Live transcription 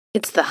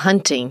It's the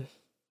hunting,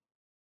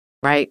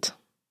 right?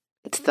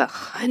 It's the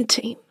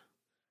hunting,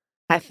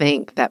 I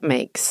think, that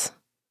makes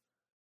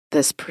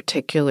this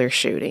particular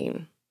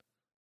shooting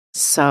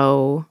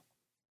so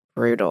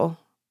brutal,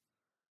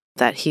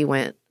 that he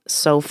went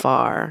so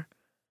far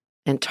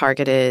and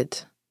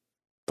targeted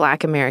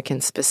Black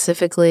Americans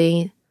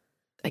specifically.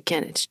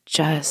 Again, it's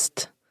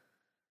just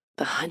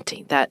the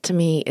hunting. That to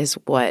me is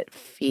what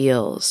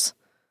feels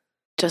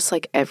just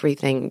like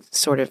everything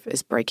sort of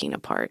is breaking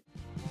apart.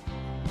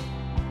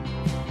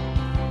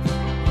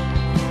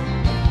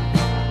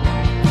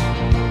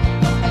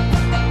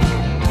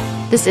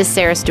 This is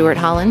Sarah Stewart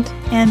Holland.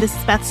 And this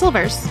is Beth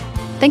Silvers.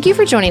 Thank you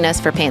for joining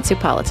us for Pantsuit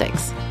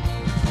Politics.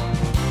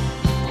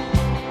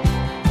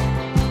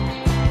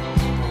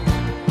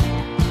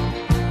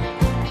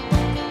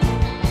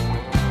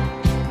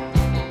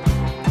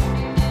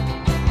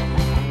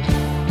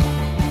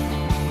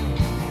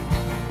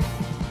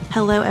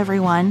 Hello,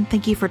 everyone.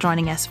 Thank you for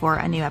joining us for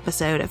a new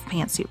episode of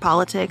Pantsuit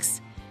Politics.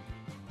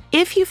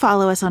 If you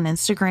follow us on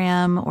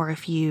Instagram or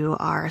if you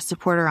are a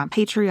supporter on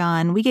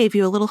Patreon, we gave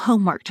you a little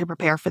homework to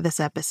prepare for this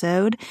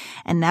episode.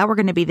 And now we're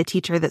going to be the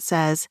teacher that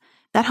says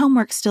that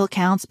homework still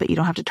counts, but you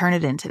don't have to turn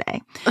it in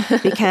today.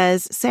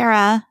 Because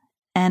Sarah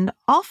and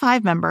all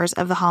 5 members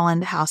of the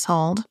Holland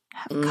household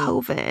have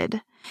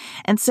COVID.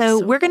 And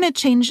so we're going to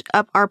change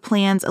up our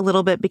plans a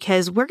little bit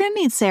because we're going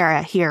to need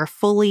Sarah here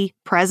fully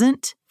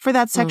present for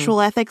that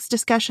sexual ethics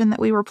discussion that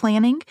we were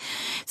planning.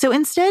 So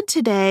instead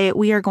today,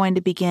 we are going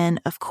to begin,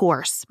 of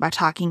course, by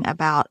talking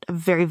about a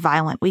very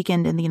violent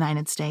weekend in the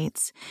United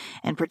States,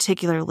 and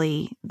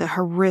particularly the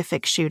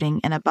horrific shooting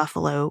in a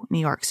Buffalo, New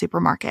York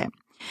supermarket.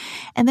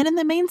 And then in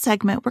the main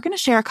segment, we're going to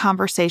share a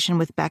conversation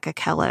with Becca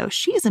Kello.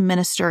 She is a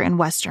minister in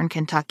Western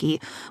Kentucky.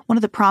 One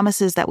of the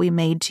promises that we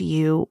made to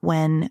you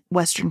when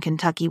Western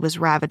Kentucky was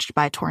ravaged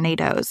by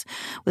tornadoes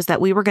was that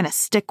we were going to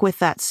stick with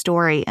that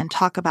story and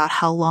talk about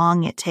how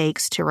long it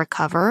takes to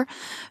recover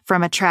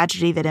from a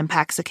tragedy that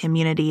impacts a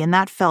community. And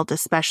that felt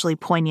especially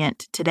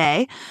poignant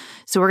today.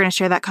 So we're going to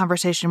share that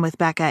conversation with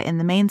Becca in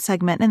the main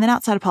segment. And then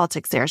outside of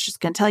politics, Sarah's just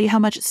going to tell you how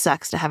much it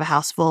sucks to have a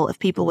house full of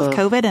people with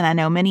COVID. And I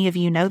know many of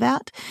you know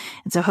that.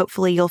 And so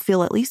hopefully you'll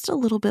feel at least a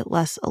little bit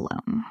less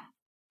alone.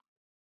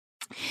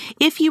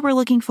 If you were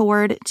looking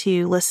forward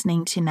to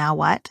listening to Now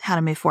What? How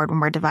to Move Forward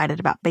When We're Divided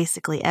about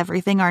basically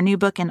everything, our new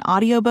book in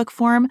audiobook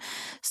form,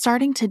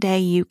 starting today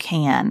you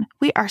can.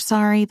 We are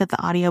sorry that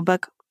the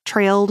audiobook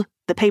trailed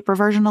the paper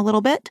version a little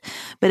bit,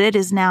 but it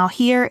is now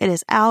here. It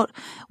is out.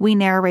 We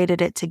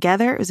narrated it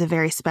together. It was a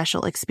very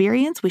special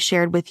experience. We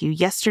shared with you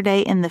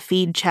yesterday in the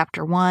feed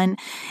chapter 1,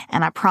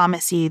 and I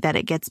promise you that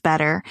it gets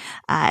better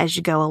as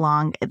you go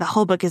along. The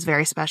whole book is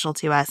very special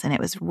to us, and it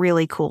was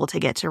really cool to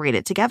get to read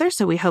it together,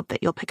 so we hope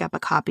that you'll pick up a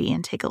copy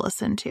and take a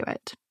listen to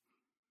it.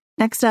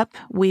 Next up,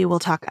 we will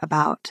talk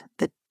about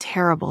the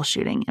terrible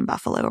shooting in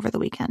Buffalo over the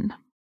weekend.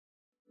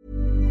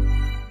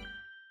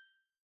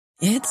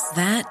 It's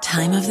that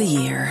time of the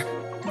year.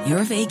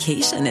 Your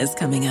vacation is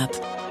coming up.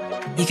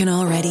 You can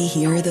already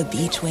hear the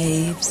beach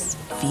waves,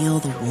 feel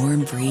the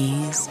warm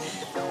breeze,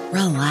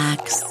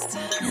 relax,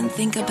 and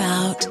think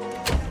about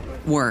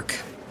work.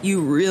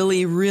 You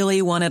really,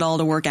 really want it all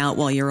to work out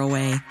while you're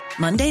away.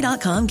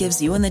 Monday.com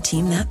gives you and the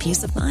team that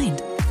peace of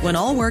mind. When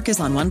all work is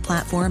on one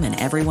platform and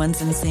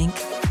everyone's in sync,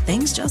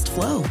 things just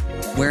flow.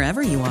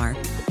 Wherever you are,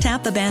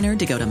 tap the banner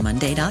to go to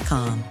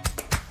Monday.com.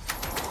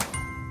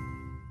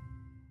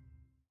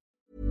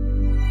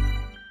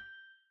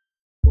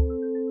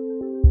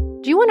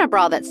 Do you want a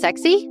bra that's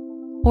sexy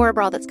or a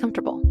bra that's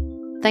comfortable?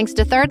 Thanks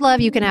to Third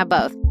Love, you can have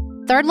both.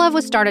 Third Love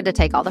was started to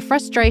take all the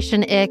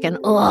frustration, ick, and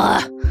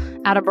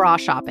out of bra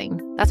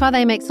shopping. That's why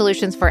they make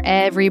solutions for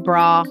every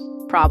bra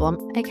problem,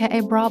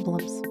 aka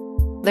problems.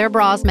 Their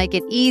bras make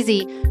it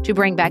easy to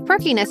bring back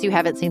perkiness you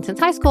haven't seen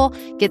since high school,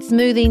 get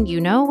smoothing you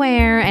know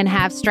where, and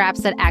have straps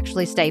that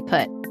actually stay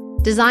put.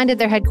 Designed at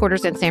their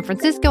headquarters in San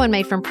Francisco and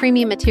made from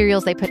premium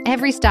materials, they put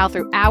every style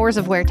through hours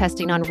of wear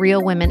testing on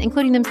real women,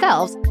 including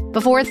themselves,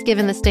 before it's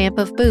given the stamp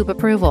of boob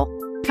approval.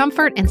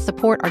 Comfort and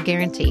support are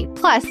guaranteed.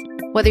 Plus,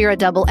 whether you're a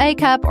double A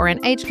cup or an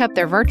H cup,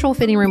 their virtual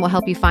fitting room will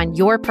help you find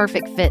your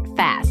perfect fit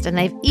fast. And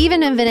they've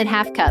even invented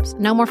half cups.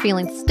 No more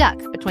feeling stuck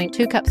between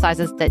 2 cup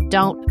sizes that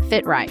don't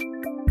fit right.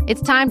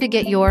 It's time to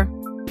get your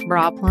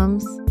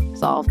problems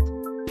solved.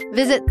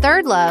 Visit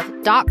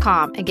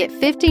thirdlove.com and get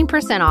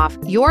 15% off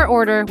your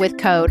order with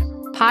code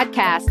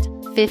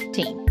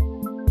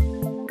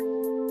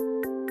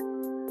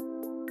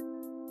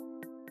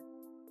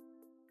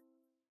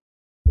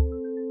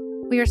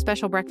PODCAST15. We are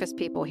special breakfast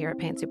people here at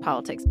Pantsuit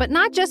Politics, but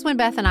not just when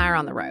Beth and I are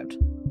on the road.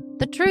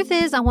 The truth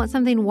is, I want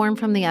something warm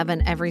from the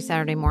oven every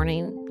Saturday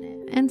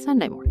morning and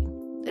Sunday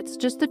morning. It's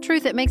just the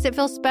truth. It makes it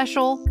feel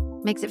special,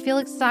 makes it feel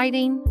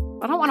exciting.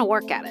 I don't want to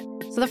work at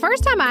it. So the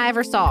first time I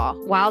ever saw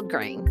Wild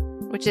Grain,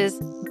 which is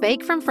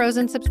bake from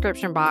frozen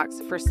subscription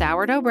box for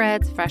sourdough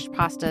breads, fresh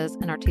pastas,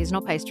 and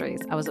artisanal pastries,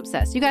 I was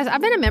obsessed. You guys,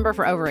 I've been a member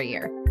for over a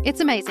year.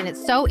 It's amazing.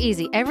 It's so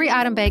easy. Every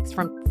item bakes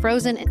from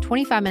frozen in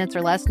 25 minutes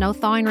or less, no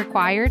thawing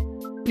required.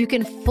 You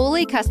can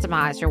fully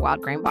customize your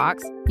wild grain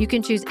box. You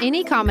can choose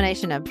any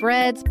combination of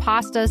breads,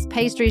 pastas,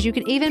 pastries. You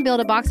can even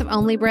build a box of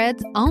only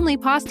breads, only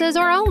pastas,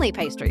 or only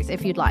pastries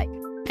if you'd like.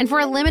 And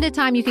for a limited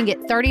time, you can get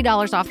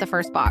 $30 off the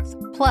first box,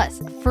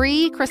 plus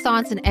free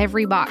croissants in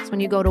every box when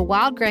you go to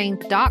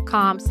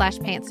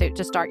wildgrain.com/pantsuit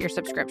to start your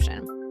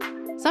subscription.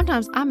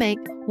 Sometimes I make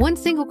one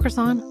single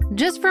croissant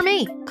just for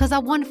me because I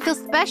want to feel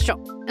special,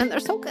 and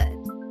they're so good.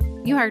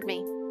 You heard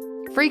me.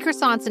 Free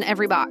croissants in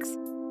every box.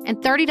 And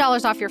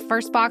 $30 off your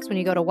first box when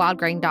you go to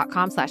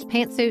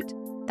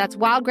wildgrain.com/pantsuit. That's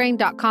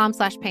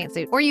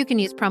wildgrain.com/pantsuit. Or you can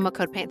use promo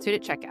code pantsuit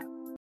at checkout.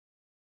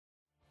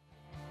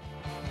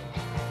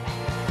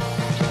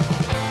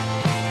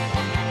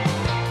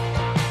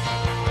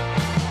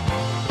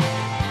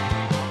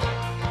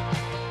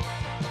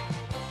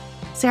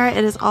 Sarah,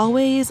 it is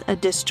always a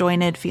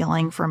disjointed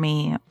feeling for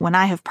me when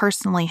I have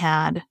personally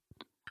had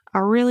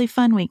a really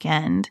fun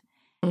weekend,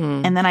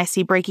 and then I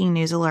see breaking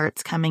news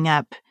alerts coming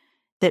up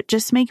that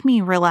just make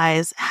me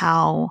realize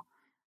how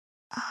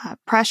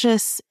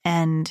precious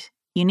and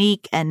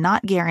unique and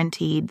not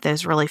guaranteed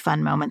those really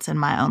fun moments in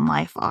my own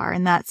life are.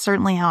 And that's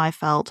certainly how I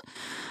felt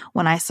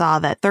when I saw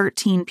that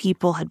 13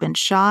 people had been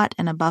shot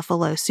in a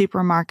Buffalo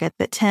supermarket,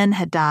 that 10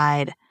 had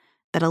died,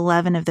 that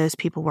 11 of those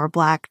people were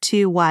Black,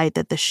 2 white,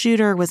 that the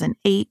shooter was an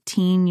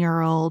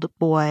 18-year-old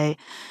boy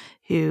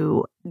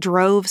who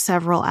drove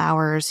several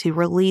hours, who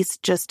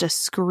released just a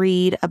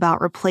screed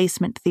about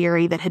replacement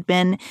theory that had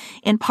been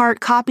in part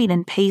copied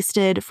and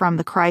pasted from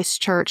the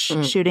Christchurch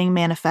shooting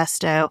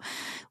manifesto.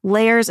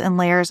 Layers and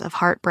layers of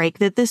heartbreak,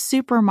 that this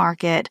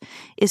supermarket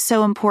is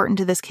so important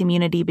to this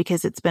community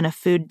because it's been a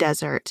food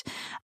desert,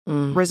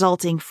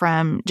 resulting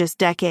from just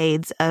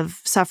decades of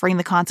suffering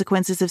the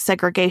consequences of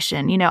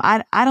segregation. You know,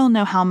 I don't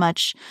know how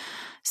much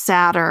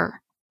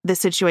sadder the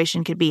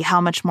situation could be,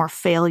 how much more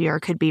failure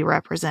could be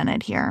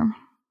represented here.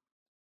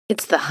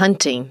 It's the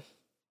hunting,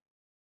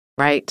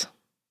 right?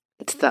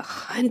 It's the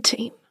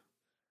hunting,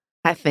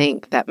 I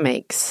think, that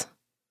makes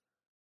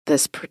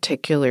this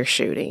particular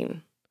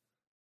shooting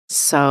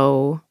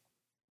so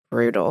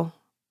brutal,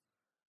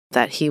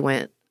 that he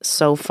went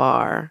so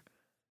far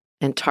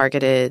and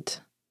targeted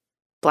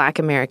Black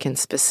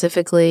Americans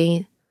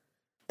specifically,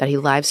 that he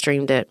live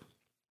streamed it,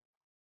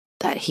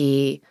 that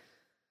he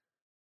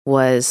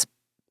was,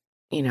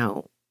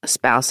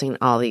 espousing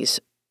all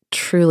these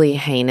truly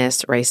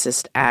heinous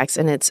racist acts.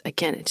 And it's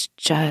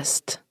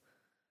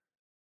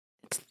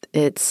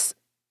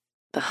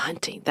the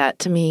hunting. That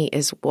to me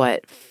is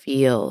what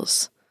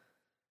feels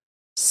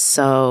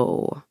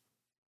so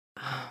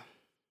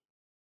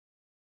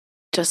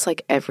just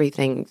like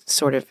everything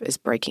sort of is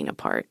breaking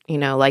apart,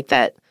 like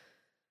that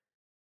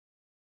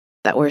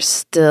we're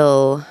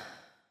still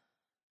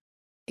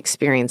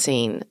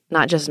experiencing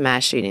not just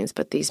mass shootings,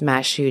 but these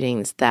mass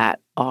shootings that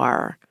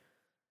are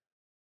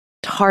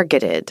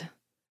targeted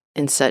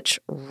in such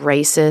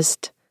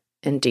racist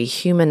and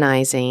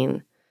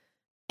dehumanizing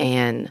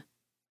and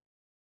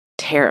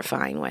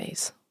terrifying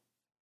ways.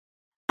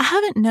 I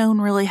haven't known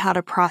really how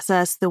to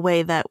process the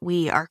way that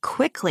we are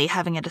quickly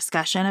having a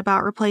discussion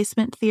about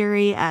replacement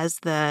theory as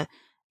the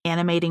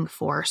animating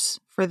force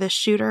for this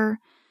shooter.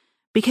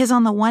 Because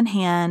on the one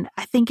hand,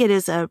 I think it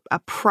is a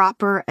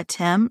proper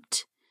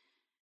attempt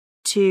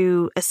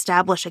to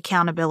establish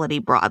accountability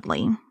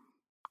broadly.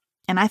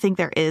 And I think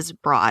there is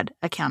broad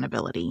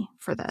accountability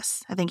for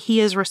this. I think he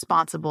is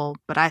responsible,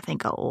 but I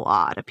think a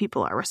lot of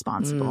people are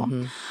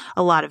responsible.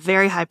 A lot of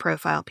very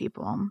high-profile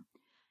people.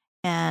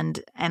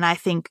 And I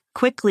think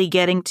quickly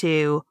getting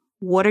to,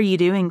 what are you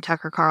doing,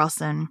 Tucker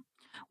Carlson?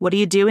 What are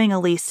you doing,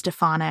 Elise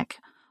Stefanik?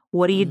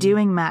 What are you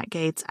doing, Matt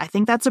Gaetz? I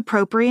think that's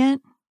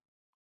appropriate.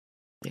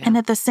 Yeah. And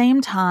at the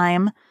same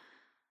time,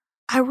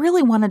 I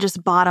really want to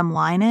just bottom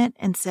line it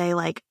and say,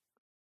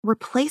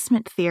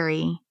 replacement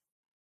theory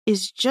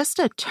is just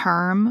a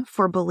term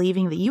for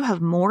believing that you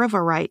have more of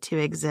a right to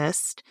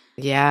exist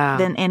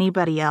than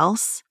anybody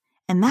else.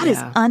 And that is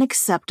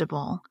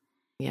unacceptable.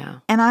 Yeah.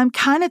 And I'm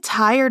kind of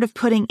tired of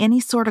putting any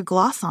sort of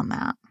gloss on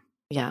that.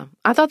 Yeah.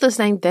 I thought the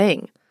same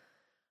thing.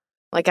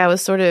 I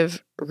was sort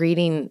of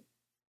reading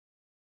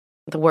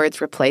the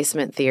words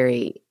replacement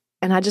theory,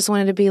 and I just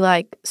wanted to be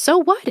like, so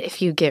what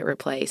if you get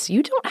replaced?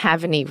 You don't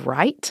have any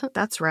right.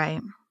 That's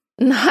right.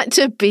 Not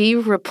to be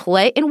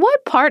replaced. In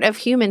what part of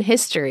human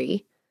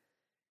history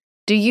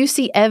do you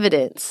see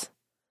evidence?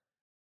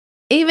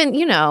 Even,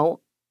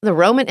 the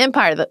Roman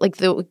Empire,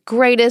 the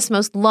greatest,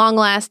 most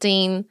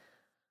long-lasting,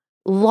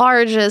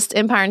 largest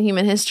empire in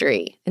human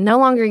history, it no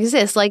longer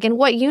exists. In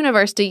what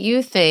universe do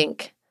you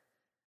think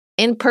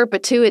in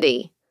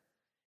perpetuity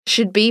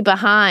should be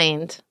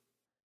behind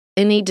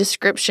any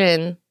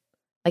description,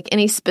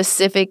 any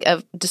specific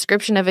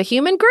description of a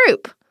human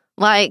group?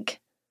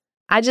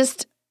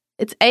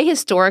 It's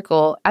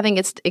ahistorical. I think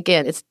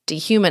it's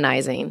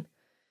dehumanizing,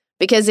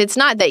 because it's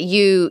not that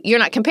you're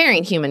not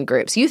comparing human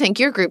groups. You think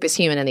your group is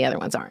human and the other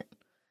ones aren't.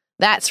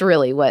 That's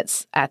really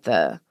what's at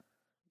the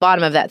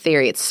bottom of that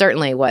theory. It's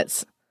certainly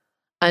what's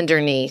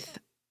underneath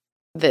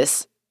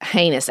this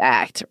heinous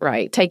act,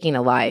 right? Taking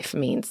a life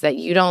means that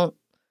you don't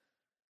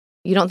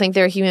You don't think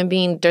they're a human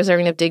being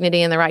deserving of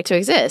dignity and the right to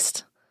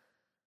exist.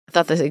 I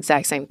thought the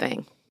exact same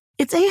thing.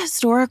 It's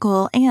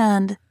ahistorical,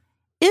 and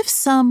if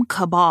some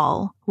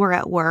cabal were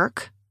at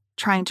work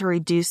trying to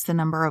reduce the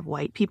number of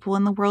white people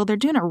in the world, they're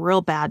doing a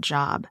real bad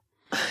job.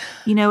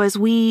 As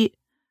we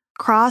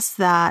cross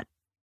that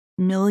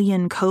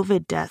million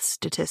COVID death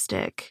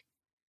statistic,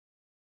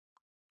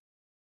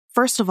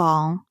 first of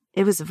all,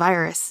 it was a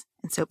virus,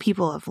 and so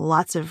people of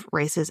lots of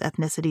races,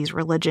 ethnicities,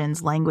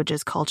 religions,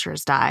 languages,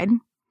 cultures died.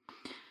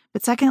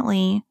 But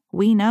secondly,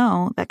 we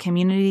know that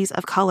communities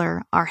of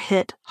color are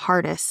hit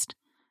hardest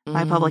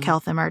by public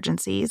health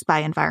emergencies, by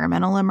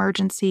environmental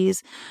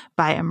emergencies,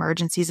 by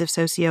emergencies of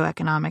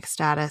socioeconomic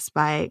status,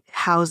 by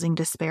housing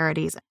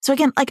disparities. So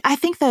again, I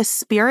think the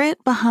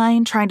spirit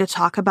behind trying to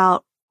talk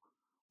about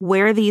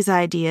where these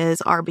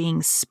ideas are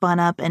being spun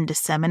up and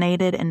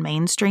disseminated and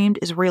mainstreamed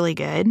is really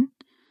good.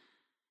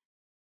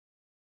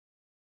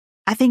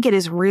 I think it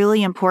is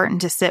really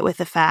important to sit with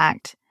the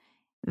fact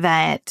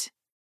that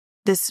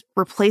this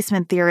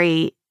replacement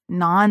theory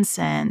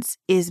nonsense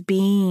is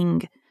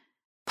being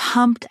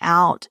pumped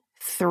out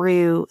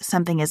through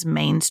something as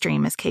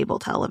mainstream as cable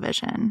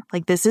television.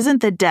 This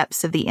isn't the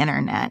depths of the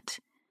internet.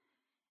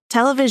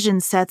 Television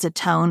sets a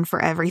tone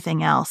for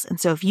everything else. And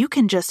so if you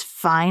can just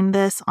find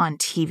this on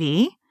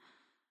TV,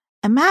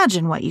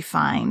 imagine what you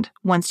find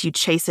once you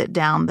chase it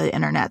down the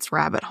internet's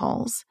rabbit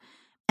holes.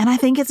 And I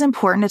think it's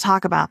important to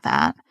talk about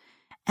that.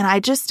 And I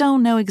just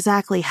don't know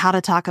exactly how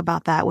to talk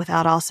about that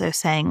without also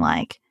saying,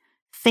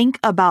 think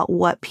about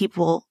what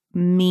people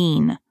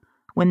mean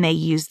when they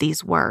use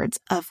these words.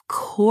 Of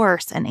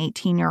course, an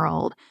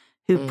 18-year-old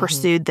who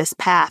pursued this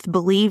path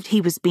believed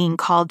he was being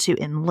called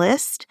to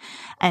enlist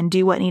and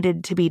do what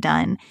needed to be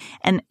done.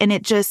 And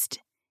it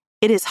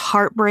is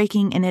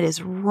heartbreaking, and it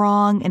is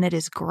wrong, and it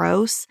is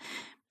gross.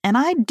 And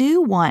I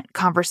do want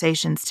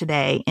conversations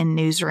today in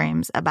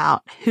newsrooms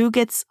about who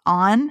gets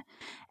on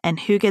and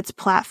who gets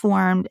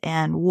platformed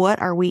and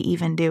what are we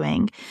even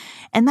doing.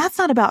 And that's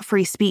not about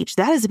free speech.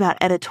 That is about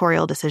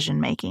editorial decision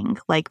making.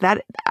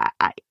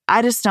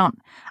 I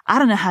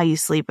don't know how you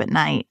sleep at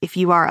night if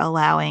you are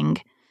allowing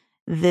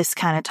this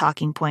kind of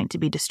talking point to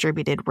be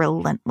distributed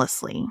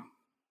relentlessly.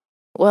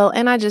 Well,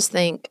 and I just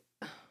think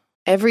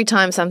every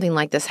time something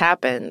like this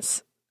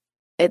happens,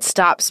 it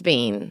stops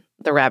being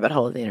the rabbit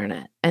hole of the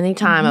internet.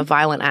 Anytime a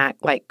violent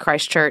act like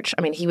Christchurch,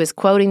 he was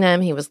quoting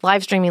them, he was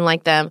live streaming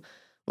like them,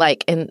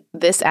 and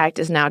this act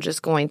is now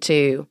just going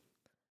to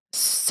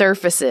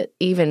surface it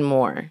even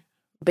more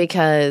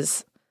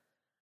because,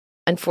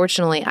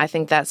 unfortunately, I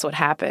think that's what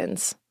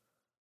happens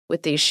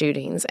with these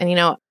shootings.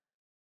 And,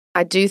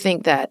 I do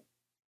think that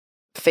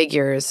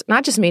figures,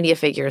 not just media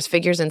figures,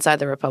 figures inside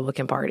the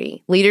Republican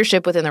Party,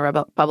 leadership within the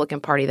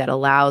Republican Party that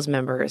allows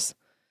members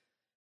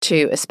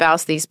to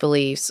espouse these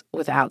beliefs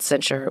without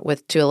censure,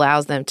 to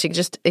allows them to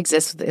just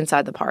exist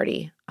inside the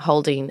party,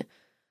 holding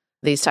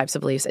these types of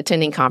beliefs,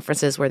 attending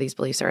conferences where these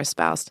beliefs are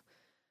espoused.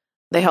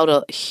 They hold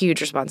a huge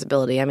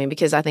responsibility.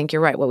 Because I think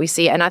you're right. What we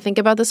see, and I think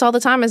about this all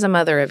the time as a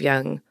mother of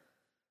young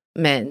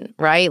men,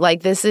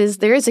 right?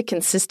 There is a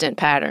consistent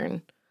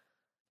pattern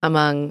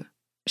among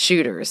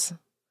shooters.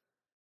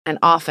 And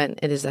often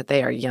it is that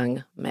they are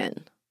young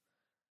men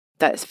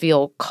that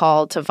feel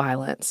called to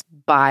violence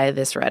by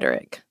this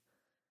rhetoric.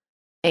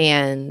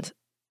 And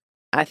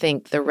I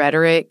think the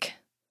rhetoric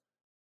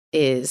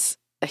is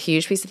a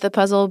huge piece of the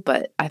puzzle,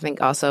 but I think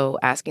also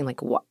asking,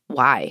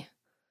 why?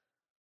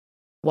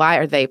 Why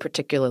are they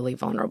particularly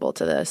vulnerable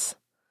to this?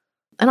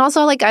 And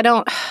also, I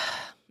don't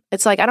want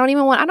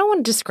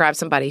to describe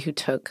somebody who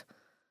took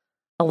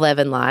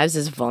 11 lives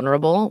as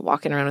vulnerable,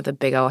 walking around with a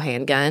big old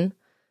handgun.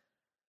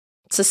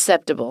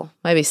 Susceptible.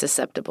 Maybe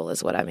susceptible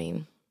is what I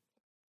mean.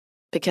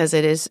 Because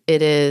it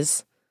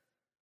is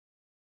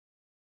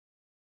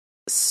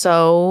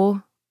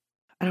so,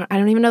 I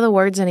don't even know the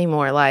words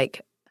anymore.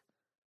 It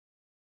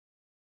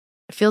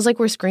feels like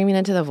we're screaming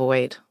into the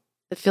void.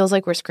 It feels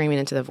like we're screaming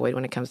into the void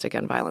when it comes to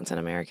gun violence in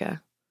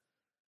America.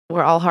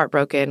 We're all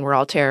heartbroken. We're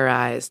all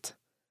terrorized.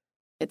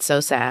 It's so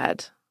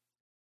sad.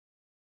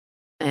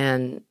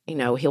 And,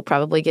 he'll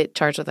probably get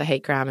charged with a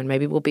hate crime, and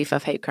maybe we'll beef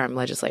up hate crime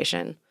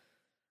legislation.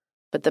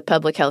 But the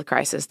public health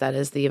crisis that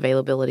is the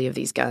availability of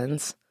these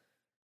guns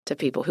to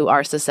people who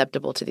are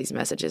susceptible to these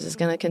messages is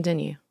going to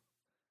continue.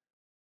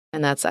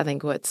 And that's, I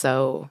think, what's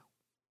so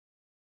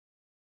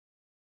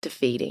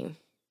defeating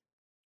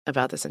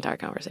about this entire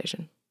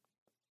conversation.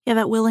 Yeah,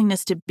 that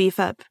willingness to beef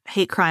up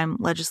hate crime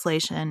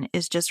legislation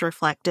is just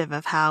reflective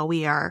of how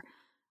we are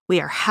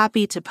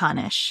happy to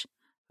punish,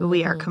 but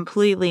we are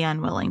completely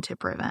unwilling to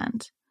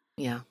prevent.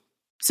 Yeah.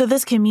 So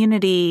this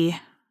community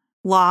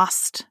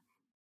lost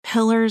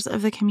pillars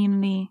of the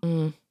community.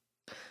 It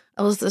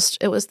was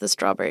the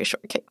strawberry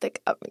shortcake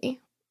that got me.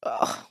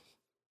 Oh,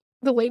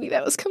 the lady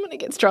that was coming to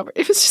get strawberry.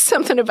 It was just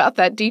something about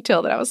that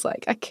detail that I was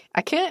like,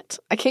 I can't.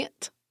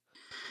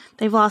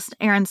 They've lost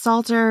Aaron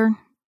Salter,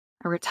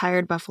 a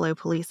retired Buffalo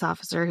police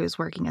officer who's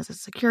working as a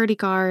security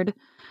guard.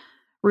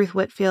 Ruth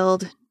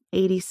Whitfield,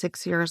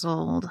 86 years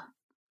old,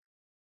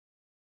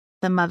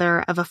 the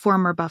mother of a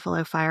former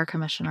Buffalo fire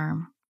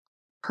commissioner.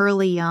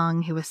 Pearlie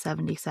Young, who was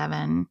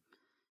 77.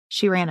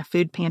 She ran a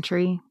food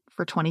pantry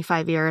for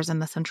 25 years in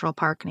the Central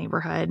Park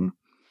neighborhood.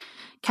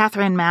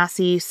 Catherine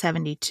Massey,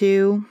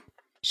 72.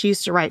 She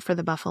used to write for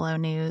the Buffalo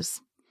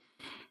News.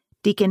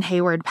 Deacon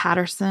Hayward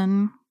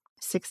Patterson,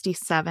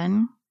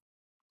 67,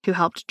 who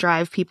helped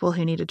drive people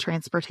who needed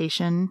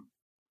transportation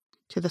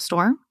to the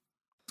store.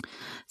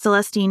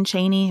 Celestine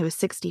Cheney, who is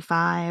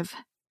 65.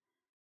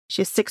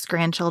 She has 6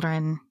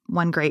 grandchildren,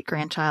 1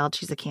 great-grandchild.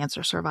 She's a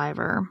cancer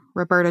survivor.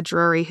 Roberta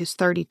Drury, who's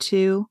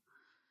 32.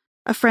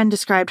 A friend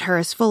described her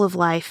as full of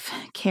life,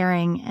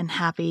 caring, and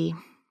happy.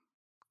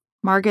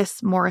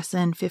 Margus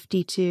Morrison,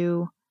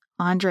 52.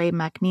 Andre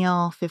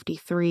McNeil,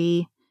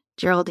 53.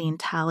 Geraldine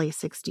Talley,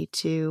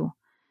 62.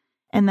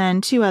 And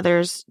then 2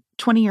 others,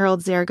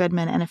 20-year-old Zara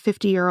Goodman and a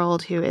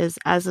 50-year-old who is,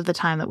 as of the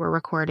time that we're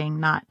recording,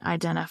 not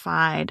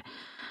identified,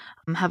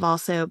 have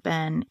also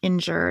been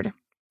injured.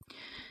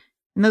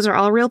 And those are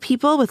all real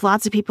people with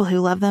lots of people who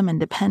love them and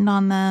depend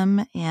on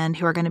them and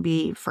who are going to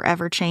be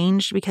forever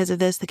changed because of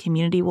this. The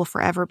community will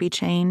forever be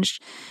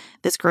changed.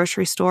 This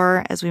grocery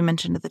store, as we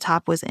mentioned at the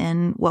top, was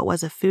in what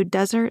was a food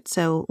desert.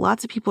 So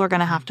lots of people are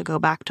going to have to go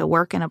back to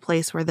work in a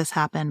place where this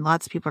happened.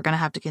 Lots of people are going to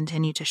have to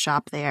continue to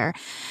shop there.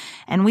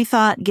 And we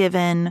thought,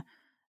 given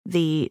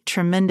the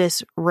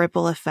tremendous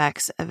ripple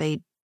effects of a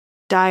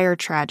dire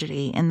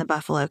tragedy in the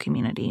Buffalo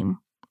community,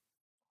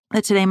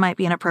 that today might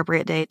be an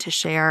appropriate day to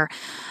share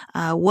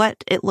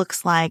what it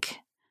looks like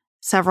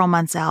several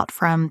months out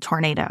from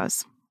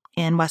tornadoes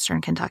in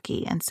Western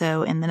Kentucky. And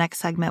so in the next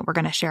segment, we're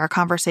going to share a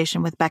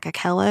conversation with Becca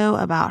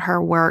Kello about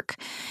her work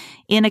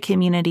in a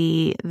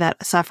community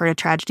that suffered a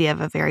tragedy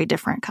of a very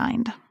different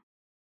kind.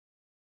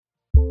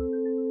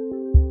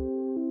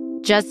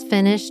 Just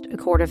finished A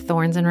Court of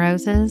Thorns and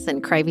Roses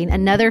and craving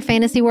another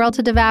fantasy world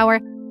to devour?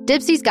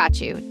 Dipsy's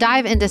got you.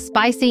 Dive into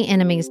spicy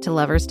enemies to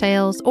lovers'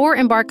 tales or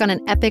embark on an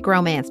epic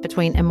romance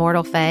between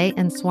immortal fae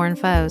and sworn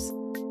foes.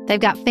 They've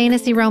got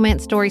fantasy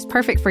romance stories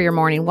perfect for your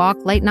morning walk,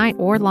 late night,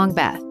 or long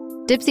bath.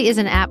 Dipsy is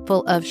an app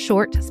full of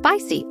short,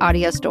 spicy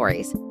audio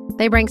stories.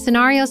 They bring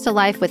scenarios to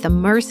life with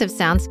immersive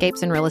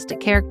soundscapes and realistic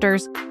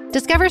characters.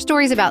 Discover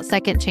stories about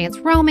second chance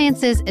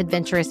romances,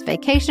 adventurous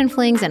vacation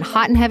flings, and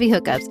hot and heavy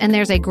hookups. And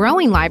there's a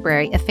growing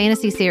library of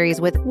fantasy series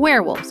with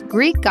werewolves,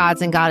 Greek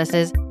gods and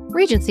goddesses,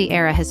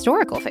 Regency-era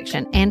historical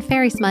fiction, and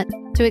fairy smut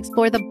to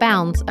explore the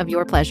bounds of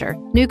your pleasure.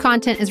 New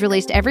content is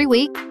released every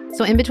week,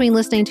 so in between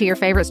listening to your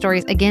favorite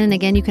stories again and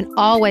again, you can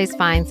always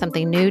find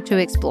something new to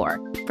explore.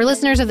 For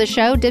listeners of the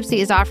show,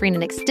 Dipsy is offering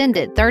an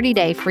extended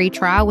 30-day free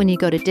trial when you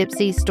go to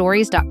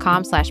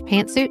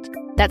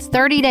dipsystories.com/pantsuit. That's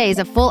 30 days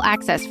of full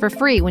access for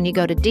free when you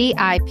go to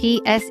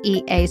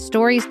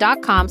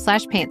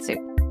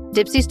dipseastories.com/pantsuit.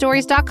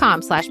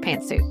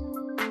 dipsystories.com/pantsuit.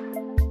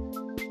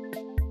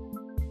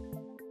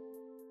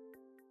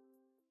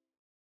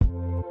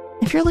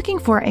 If you're looking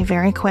for a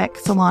very quick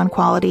salon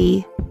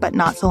quality, but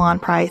not salon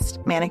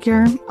priced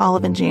manicure,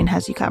 Olive & June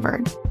has you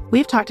covered.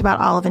 We've talked about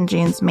Olive &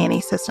 June's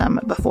Mani system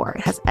before.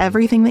 It has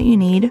everything that you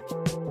need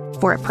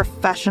for a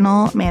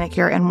professional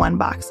manicure in one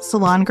box.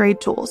 Salon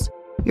grade tools,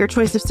 your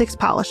choice of 6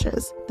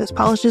 polishes. Those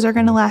polishes are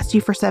going to last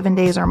you for 7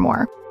 days or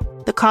more.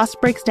 The cost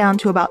breaks down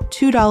to about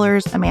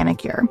 $2 a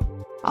manicure.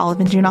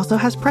 Olive & June also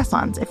has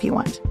press-ons if you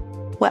want.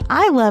 What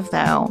I love,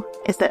 though,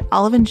 is that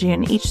Olive &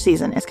 June each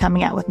season is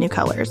coming out with new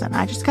colors, and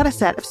I just got a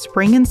set of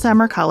spring and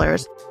summer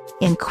colors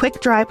in quick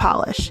dry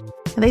polish.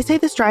 And they say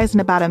this dries in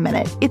about a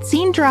minute. It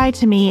seemed dry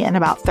to me in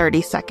about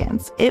 30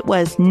 seconds. It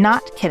was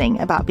not kidding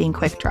about being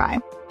quick dry.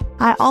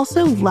 I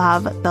also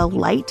love the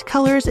light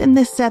colors in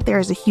this set. There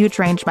is a huge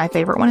range. My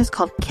favorite one is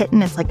called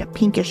Kitten. It's like a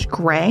pinkish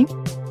gray.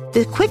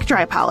 The quick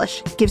dry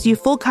polish gives you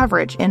full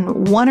coverage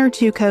in 1 or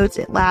 2 coats.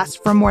 It lasts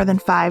for more than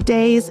 5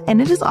 days,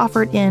 and it is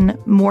offered in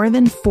more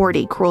than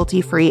 40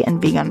 cruelty-free and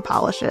vegan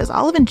polishes.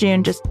 Olive &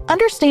 June just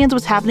understands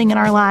what's happening in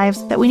our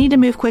lives, that we need to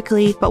move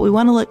quickly, but we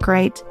want to look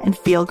great and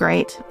feel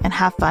great and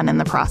have fun in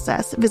the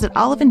process. Visit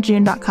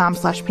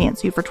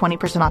oliveandjune.com/pantsuit for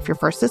 20% off your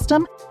first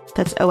system.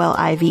 That's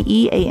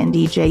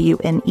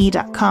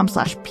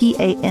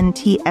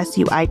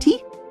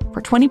oliveandjune.com/pantsuit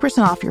for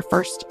 20% off your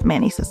first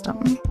Mani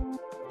system.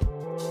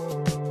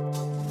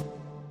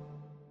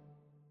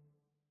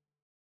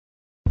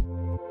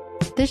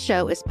 This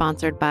show is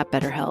sponsored by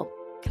BetterHelp.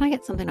 Can I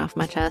get something off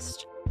my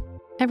chest?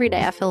 Every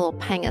day I feel a little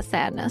pang of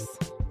sadness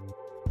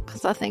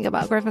because I think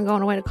about Griffin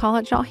going away to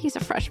college. Y'all, he's a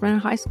freshman in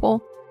high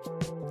school.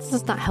 This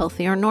is not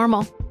healthy or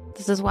normal.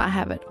 This is why I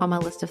have it on my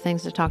list of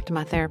things to talk to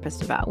my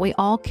therapist about. We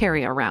all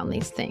carry around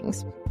these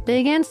things,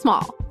 big and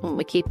small. When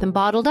we keep them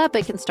bottled up,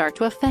 it can start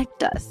to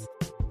affect us.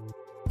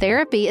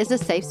 Therapy is a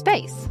safe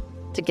space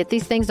to get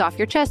these things off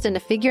your chest and to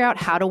figure out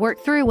how to work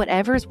through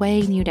whatever's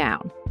weighing you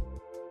down.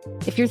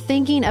 If you're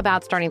thinking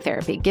about starting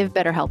therapy, give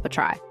BetterHelp a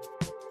try.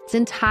 It's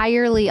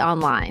entirely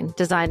online,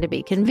 designed to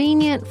be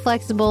convenient,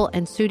 flexible,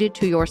 and suited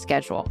to your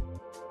schedule.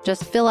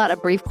 Just fill out a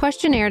brief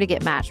questionnaire to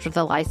get matched with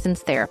a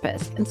licensed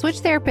therapist and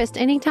switch therapists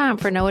anytime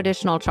for no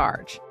additional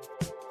charge.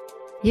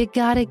 You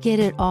gotta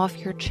get it off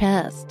your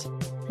chest.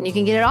 And you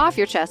can get it off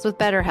your chest with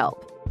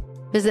BetterHelp.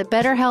 Visit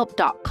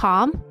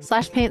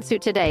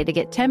betterhelp.com/pantsuit today to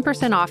get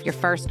 10% off your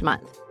first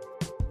month.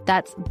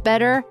 That's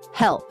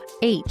BetterHelp,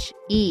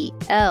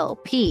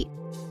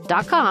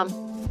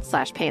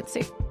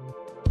 HELP.com/pantsuit.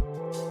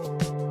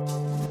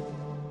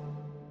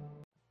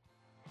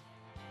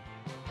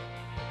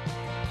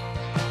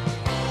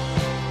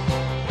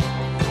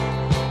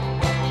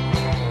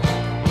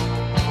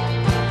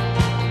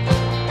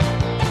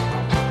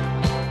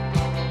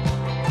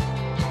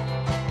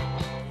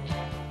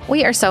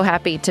 We are so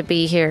happy to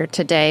be here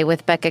today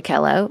with Becca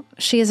Kello.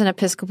 She is an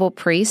Episcopal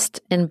priest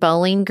in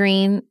Bowling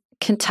Green,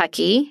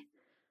 Kentucky,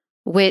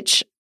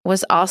 which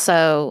was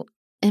also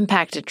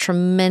impacted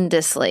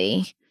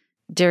tremendously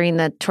during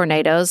the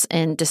tornadoes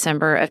in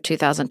December of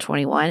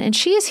 2021. And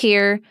she is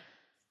here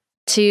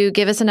to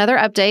give us another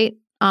update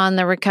on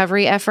the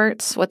recovery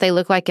efforts, what they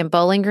look like in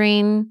Bowling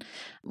Green,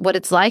 what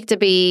it's like to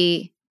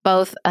be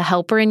both a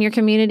helper in your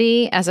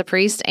community as a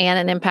priest and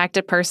an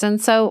impacted person.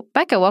 So,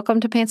 Becca, welcome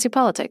to Pantsuit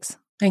Politics.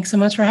 Thanks so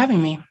much for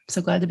having me.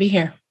 So glad to be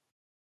here.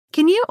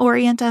 Can you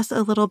orient us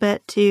a little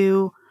bit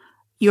to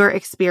your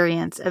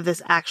experience of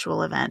this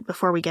actual event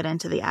before we get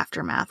into the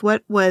aftermath?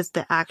 What was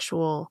the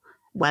actual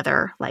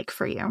weather like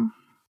for you?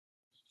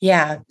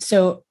 Yeah.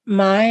 So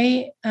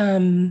my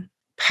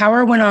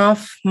power went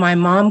off. My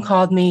mom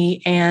called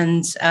me,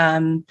 and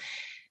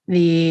my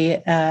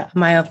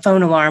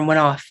phone alarm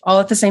went off all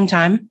at the same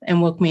time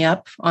and woke me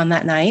up on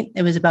that night.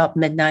 It was about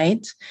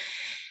midnight.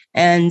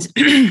 And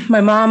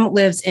my mom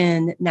lives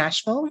in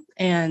Nashville,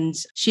 and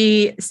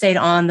she stayed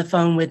on the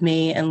phone with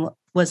me and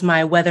was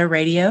my weather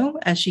radio,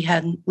 as she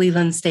had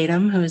Leland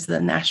Statham, who is the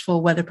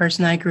Nashville weather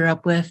person I grew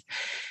up with,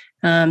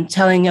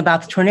 telling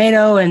about the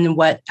tornado and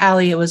what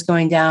alley it was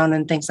going down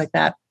and things like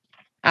that.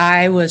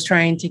 I was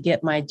trying to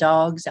get my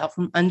dogs out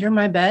from under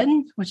my bed,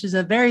 which is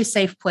a very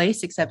safe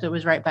place, except it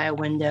was right by a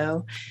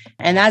window.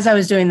 And as I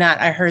was doing that,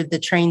 I heard the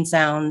train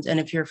sound. And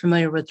if you're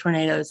familiar with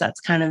tornadoes,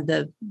 that's kind of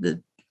the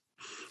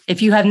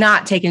if you have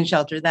not taken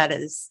shelter, that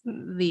is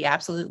the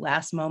absolute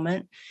last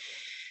moment.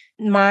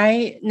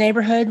 My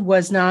neighborhood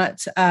was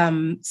not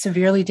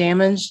severely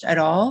damaged at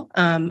all.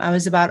 I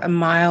was about a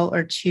mile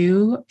or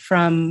two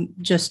from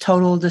just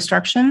total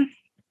destruction.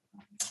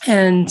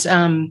 And,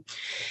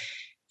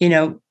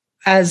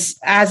 as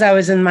I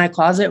was in my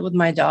closet with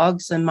my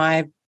dogs and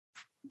my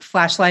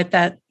flashlight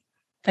that,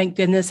 thank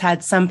goodness,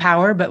 had some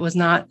power, but was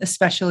not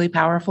especially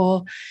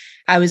powerful,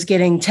 I was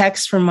getting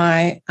texts from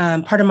my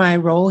part of my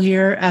role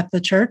here at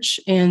the church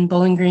in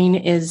Bowling Green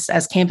is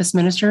as campus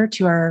minister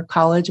to our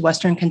college,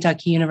 Western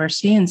Kentucky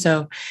University. And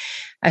so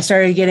I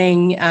started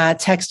getting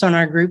text on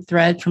our group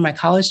thread from my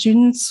college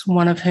students,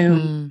 one of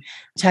whom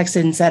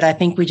texted and said, "I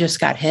think we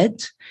just got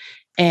hit."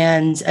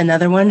 And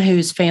another one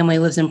whose family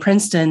lives in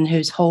Princeton,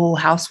 whose whole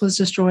house was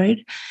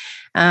destroyed.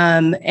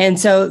 And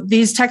so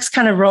these texts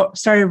kind of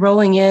started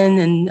rolling in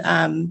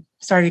and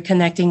started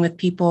connecting with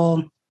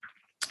people.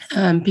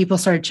 People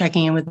started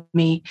checking in with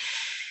me.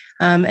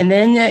 And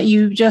then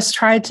you just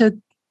tried to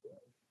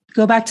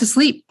go back to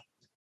sleep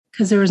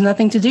because there was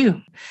nothing to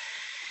do.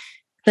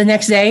 The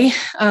next day,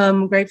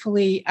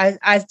 gratefully,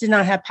 I did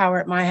not have power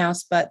at my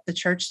house, but the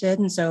church did.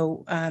 And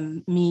so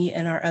me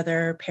and our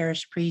other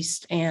parish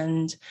priest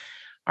and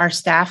our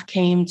staff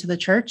came to the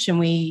church, and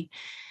we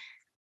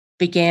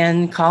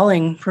began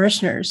calling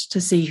parishioners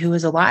to see who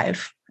was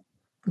alive.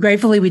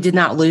 Gratefully, we did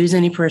not lose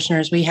any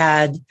parishioners. We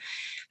had,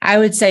 I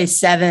would say,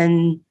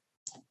 7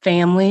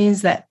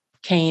 families that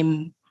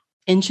came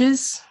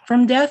inches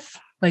from death,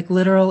 like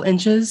literal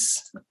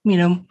inches,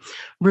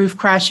 roof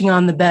crashing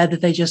on the bed that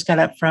they just got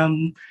up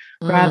from,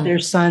 grabbed their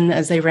son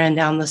as they ran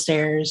down the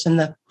stairs, and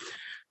the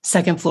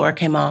second floor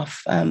came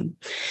off.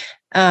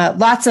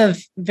 Lots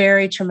of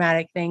very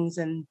traumatic things.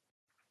 And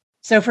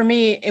so for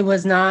me, it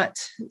was not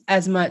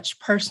as much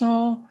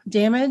personal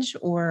damage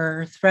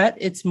or threat.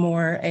 It's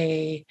more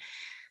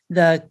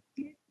the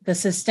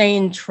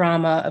sustained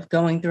trauma of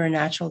going through a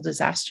natural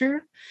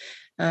disaster.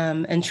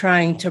 And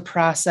trying to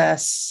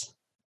process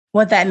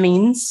what that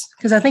means.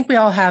 Because I think we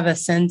all have a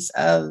sense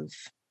of,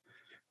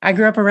 I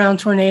grew up around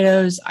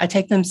tornadoes. I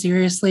take them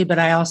seriously, but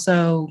I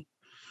also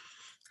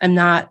am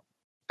not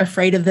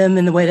afraid of them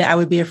in the way that I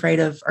would be afraid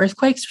of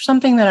earthquakes or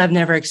something that I've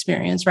never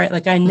experienced, right?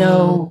 Like I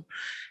know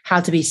how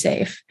to be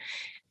safe.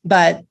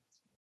 But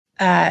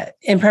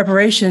in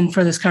preparation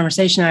for this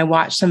conversation, I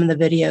watched some of the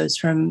videos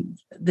from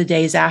the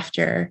days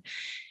after,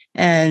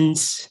 and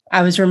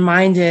I was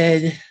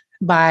reminded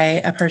by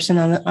a person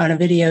on a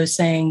video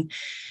saying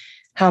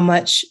how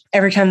much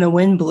every time the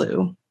wind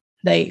blew,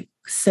 they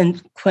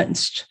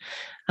quenched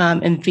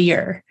in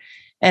fear.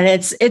 And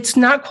it's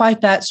not quite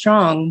that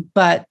strong,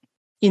 but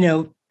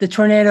the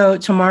tornado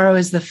tomorrow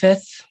is the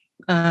fifth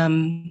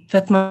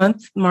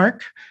month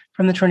mark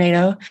from the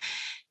tornado,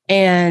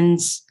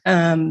 and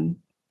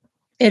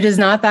it is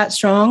not that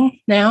strong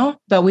now.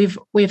 But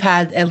we've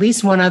had at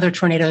least one other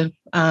tornado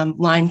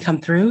line come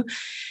through.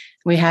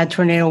 We had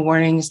tornado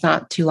warnings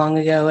not too long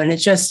ago, and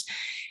it's just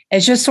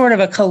sort of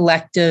a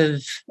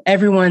collective,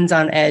 everyone's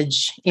on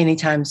edge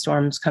anytime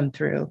storms come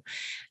through.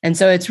 And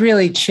so it's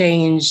really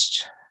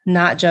changed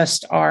not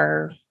just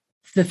our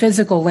the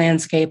physical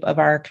landscape of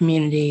our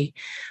community,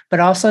 but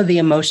also the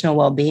emotional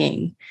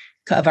well-being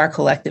of our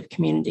collective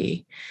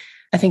community.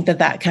 I think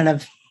that kind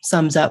of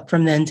sums up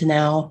from then to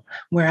now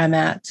where I'm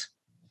at.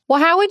 Well,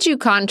 how would you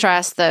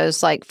contrast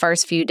those like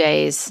first few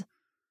days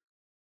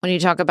when you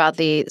talk about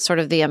the sort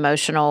of the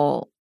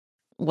emotional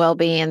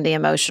well-being, the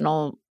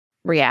emotional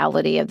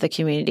reality of the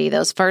community,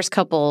 those first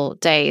couple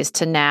days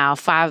to now,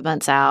 5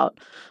 months out?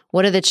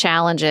 What are the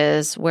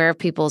challenges? Where have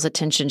people's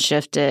attention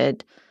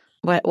shifted?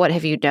 What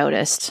have you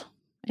noticed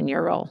in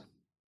your role?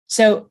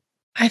 So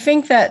I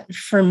think that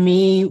for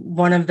me,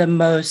 one of the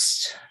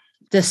most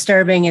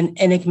disturbing and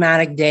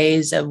enigmatic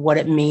days of what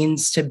it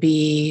means to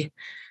be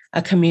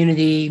a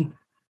community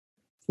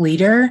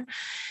leader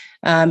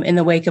in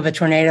the wake of a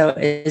tornado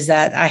is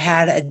that I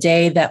had a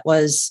day that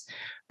was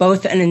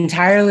both an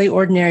entirely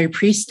ordinary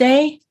priest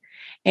day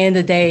and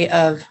a day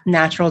of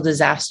natural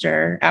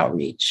disaster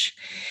outreach.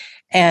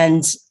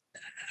 And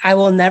I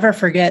will never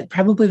forget,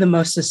 probably the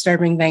most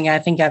disturbing thing I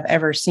think I've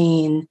ever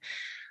seen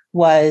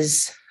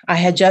was I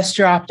had just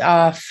dropped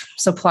off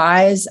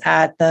supplies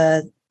at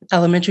the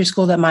elementary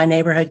school that my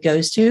neighborhood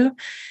goes to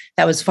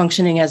that was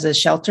functioning as a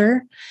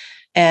shelter.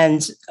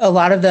 And a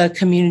lot of the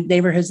community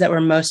neighborhoods that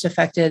were most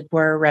affected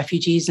were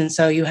refugees. And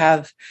so you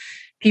have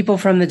people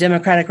from the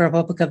Democratic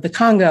Republic of the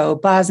Congo,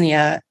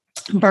 Bosnia,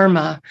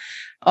 Burma,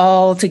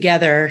 all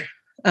together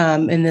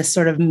in this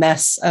sort of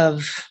mess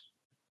of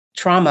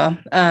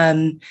trauma.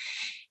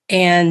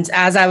 And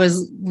as I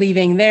was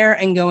leaving there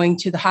and going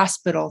to the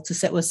hospital to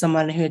sit with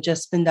someone who had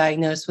just been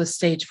diagnosed with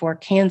stage 4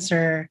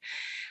 cancer,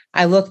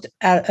 I looked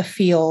at a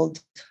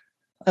field.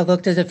 I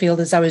looked at the field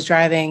as I was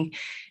driving,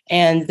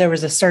 and there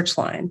was a search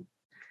line.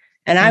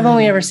 And I've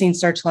only ever seen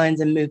search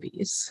lines in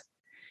movies,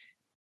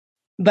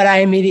 but I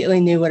immediately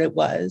knew what it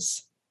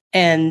was.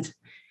 And,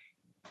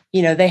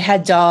 you know, they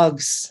had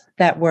dogs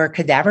that were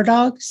cadaver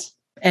dogs,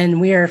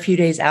 and we are a few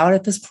days out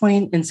at this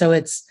point. And so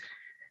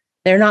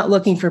they're not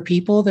looking for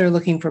people, they're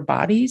looking for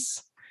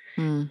bodies.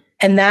 And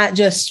that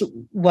just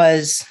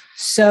was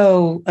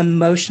so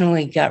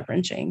emotionally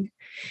gut-wrenching.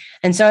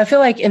 And so I feel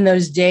like in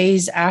those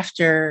days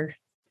after,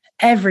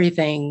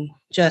 everything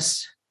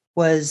just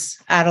was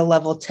at a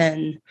level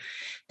 10.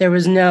 There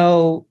was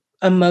no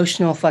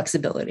emotional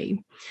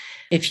flexibility.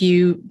 If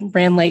you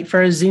ran late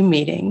for a Zoom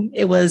meeting,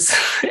 it was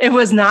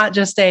not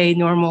just a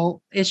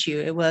normal issue.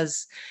 It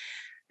was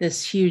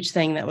this huge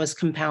thing that was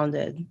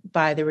compounded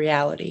by the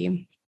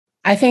reality.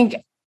 I think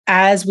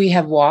as we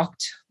have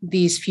walked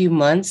these few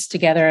months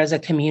together as a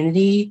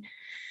community,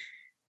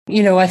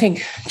 you know, I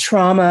think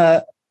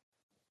trauma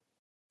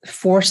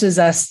forces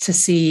us to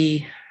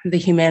see the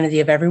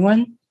humanity of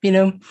everyone. You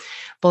know,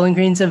 Bowling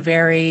Green's a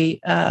very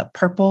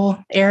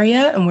purple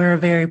area, and we're a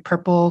very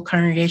purple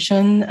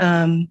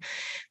congregation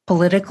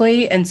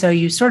politically. And so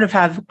you sort of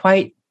have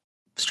quite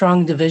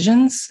strong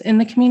divisions in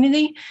the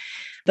community,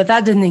 but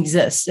that didn't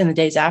exist in the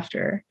days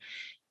after.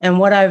 And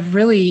what I've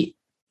really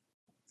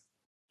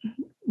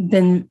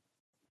been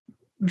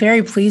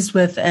very pleased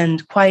with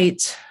and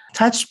quite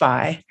touched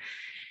by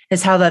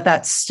is how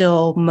that's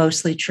still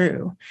mostly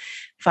true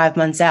 5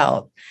 months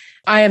out.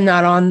 I am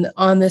not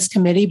on this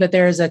committee, but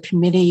there is a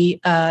committee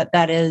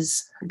that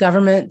is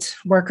government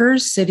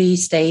workers, city,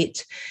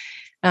 state,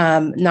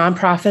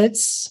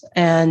 nonprofits,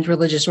 and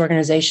religious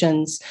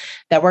organizations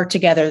that work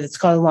together. That's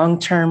called a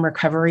long-term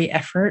recovery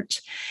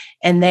effort.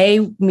 And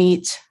they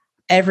meet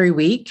every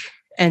week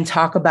and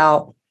talk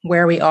about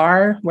where we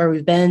are, where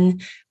we've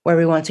been, where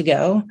we want to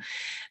go.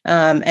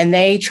 And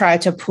they try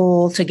to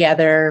pull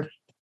together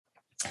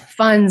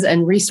funds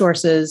and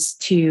resources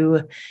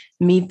to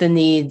meet the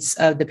needs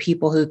of the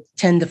people who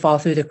tend to fall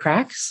through the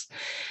cracks.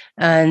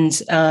 And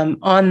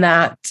in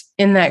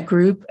that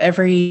group,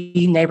 every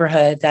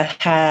neighborhood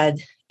that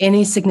had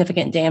any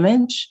significant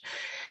damage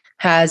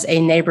has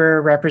a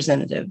neighbor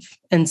representative.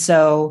 And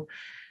so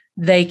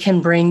they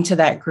can bring to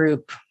that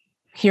group,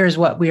 here's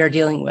what we are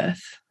dealing with.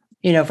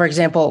 You know, for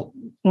example,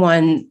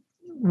 one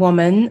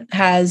woman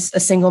has a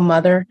single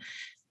mother,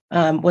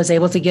 was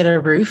able to get a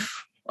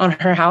roof on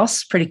her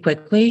house pretty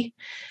quickly,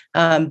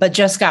 but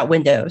just got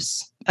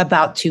windows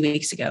about 2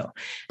 weeks ago.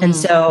 And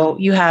so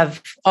you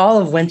have all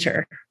of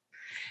winter.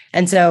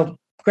 And so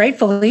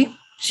gratefully,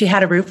 she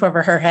had a roof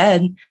over her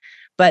head,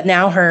 but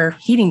now her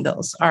heating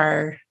bills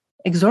are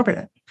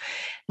exorbitant.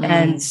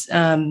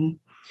 And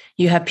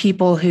you have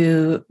people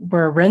who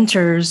were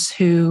renters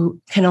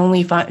who can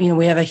only find, you know,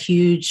 we have a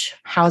huge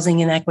housing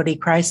inequity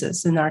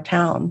crisis in our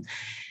town.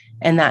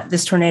 And that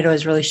this tornado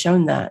has really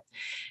shown that.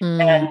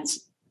 And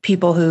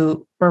people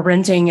who were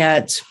renting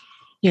at,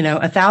 you know,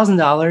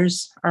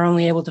 $1,000 are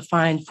only able to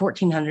find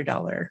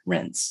 $1,400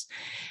 rents.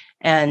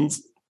 And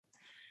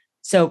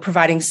so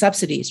providing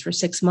subsidies for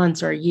 6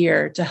 months or a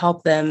year to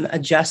help them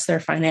adjust their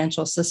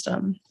financial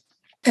system.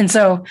 And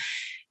so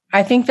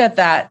I think that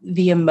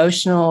the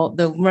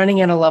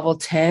running at a level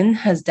 10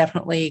 has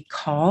definitely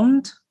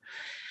calmed.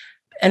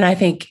 And I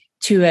think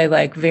to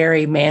a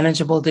very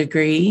manageable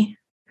degree,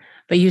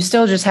 but you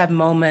still just have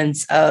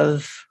moments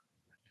of,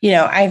 you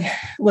know, I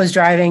was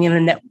driving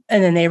in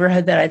a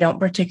neighborhood that I don't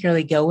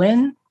particularly go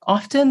in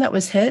often that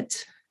was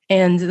hit.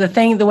 And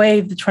the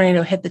way the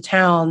tornado hit the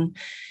town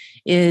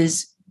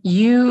is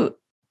you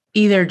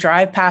either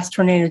drive past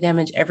tornado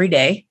damage every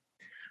day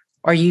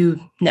or you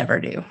never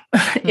do.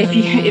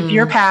 If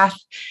your path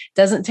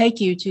doesn't take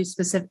you to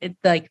specific,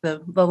 like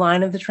the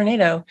line of the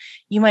tornado,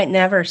 you might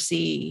never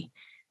see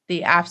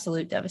the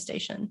absolute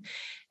devastation.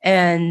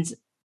 And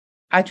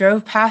I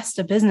drove past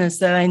a business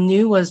that I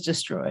knew was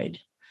destroyed,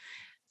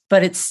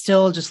 but it's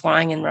still just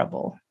lying in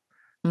rubble.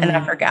 And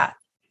I forgot,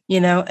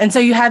 and so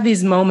you have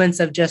these moments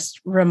of just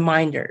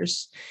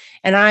reminders.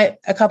 And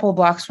a couple of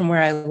blocks from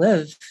where I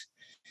live,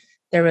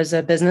 there was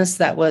a business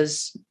that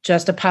was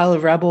just a pile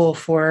of rubble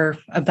for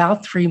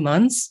about 3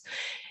 months.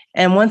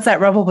 And once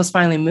that rubble was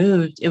finally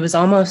moved, it was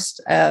almost,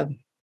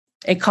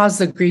 it caused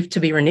the grief to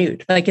be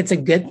renewed. Like, it's a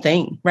good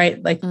thing,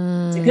 right? Like,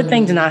 it's a good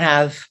thing to not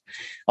have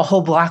a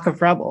whole block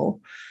of rubble.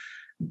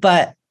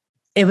 But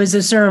it was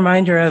just a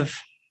reminder of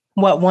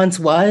what once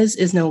was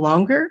is no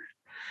longer.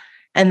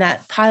 And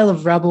that pile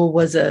of rubble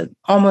was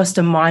almost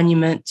a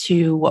monument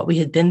to what we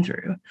had been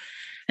through.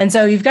 And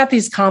so you've got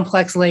these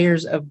complex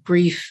layers of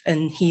grief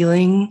and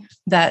healing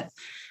that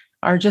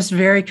are just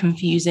very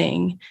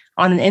confusing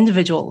on an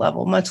individual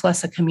level, much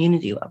less a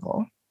community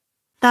level.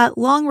 That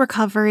long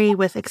recovery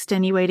with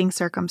extenuating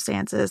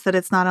circumstances, that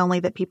it's not only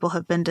that people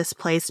have been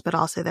displaced, but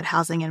also that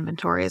housing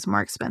inventory is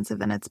more expensive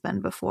than it's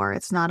been before.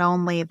 It's not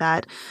only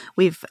that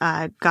we've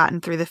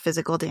gotten through the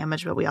physical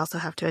damage, but we also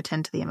have to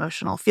attend to the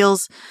emotional.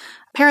 Feels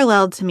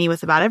paralleled to me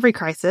with about every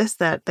crisis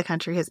that the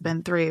country has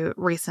been through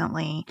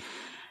recently.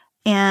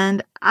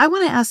 And I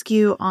want to ask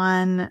you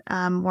on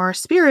a more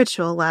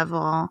spiritual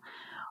level,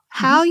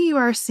 how you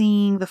are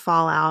seeing the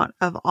fallout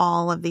of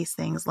all of these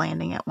things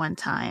landing at one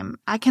time.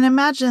 I can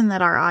imagine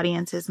that our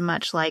audience is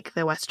much like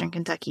the Western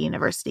Kentucky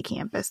University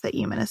campus that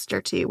you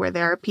minister to, where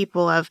there are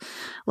people of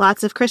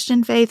lots of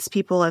Christian faiths,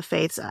 people of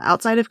faiths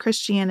outside of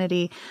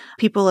Christianity,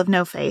 people of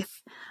no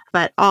faith,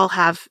 but all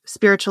have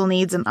spiritual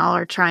needs and all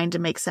are trying to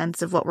make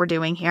sense of what we're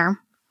doing here.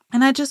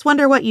 And I just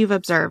wonder what you've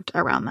observed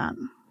around that.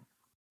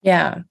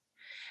 Yeah.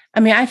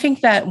 I mean, I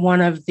think that one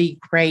of the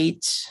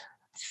great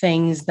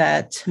things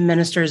that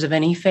ministers of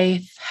any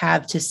faith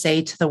have to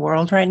say to the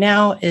world right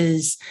now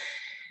is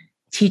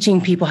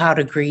teaching people how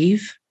to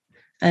grieve.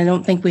 I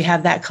don't think we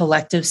have that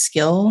collective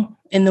skill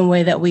in the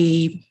way that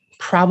we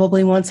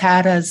probably once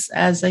had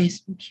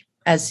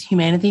as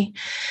humanity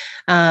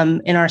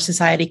in our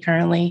society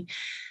currently.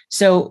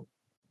 So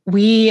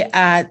we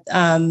at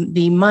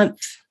the month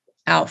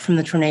out from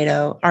the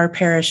tornado, our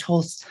parish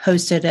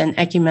hosted an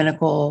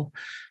ecumenical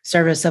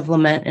service of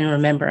lament and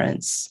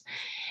remembrance.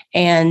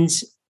 And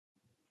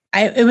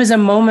it was a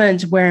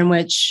moment in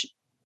which,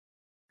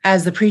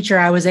 as the preacher,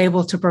 I was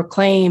able to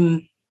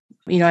proclaim,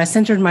 I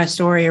centered my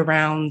story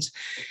around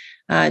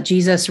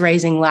Jesus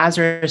raising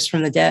Lazarus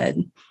from the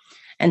dead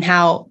and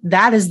how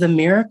that is the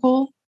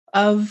miracle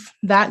of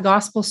that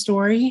gospel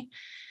story.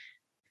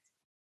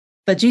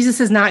 But Jesus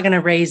is not going to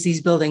raise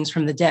these buildings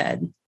from the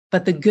dead.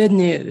 But the good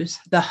news,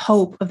 the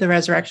hope of the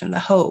resurrection, the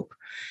hope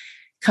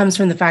comes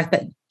from the fact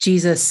that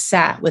Jesus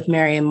sat with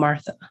Mary and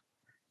Martha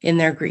in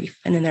their grief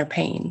and in their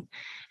pain,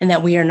 and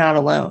that we are not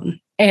alone.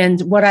 And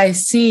what I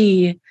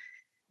see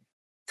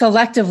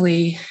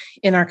collectively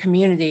in our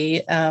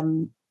community,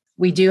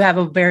 we do have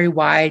a very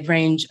wide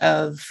range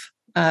of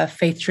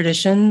faith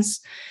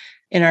traditions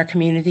in our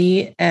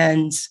community.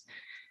 And,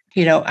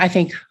 I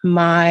think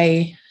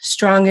my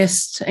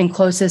strongest and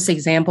closest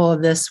example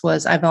of this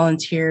was I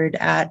volunteered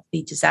at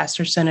the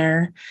disaster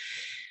center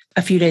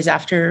a few days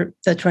after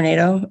the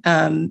tornado.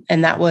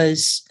 And that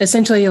was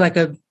essentially like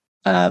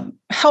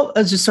help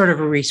as just sort of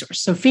a resource.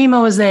 So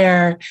FEMA was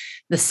there,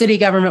 the city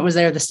government was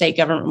there, the state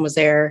government was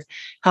there,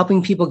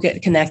 helping people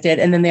get connected.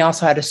 And then they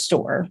also had a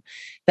store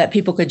that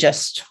people could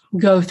just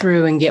go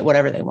through and get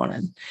whatever they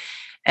wanted.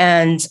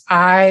 And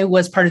I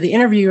was part of the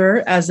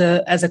interviewer as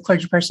a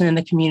clergy person in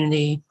the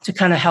community to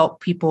kind of help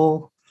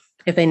people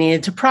if they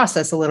needed to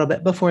process a little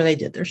bit before they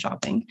did their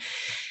shopping.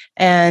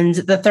 And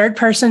the third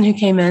person who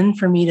came in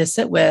for me to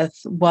sit with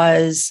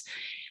was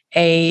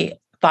a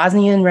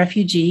Bosnian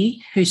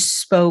refugee who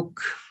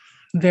spoke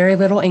very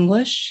little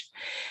English.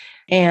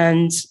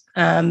 And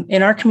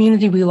in our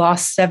community, we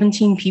lost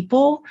 17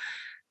 people.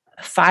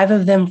 5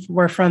 of them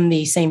were from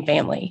the same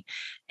family.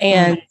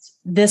 And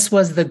this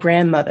was the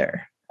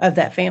grandmother of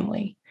that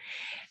family.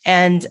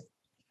 And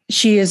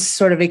she is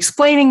sort of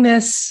explaining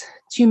this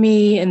to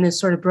me in this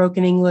sort of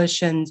broken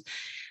English. And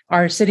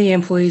our city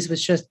employees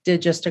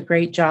did just a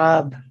great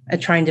job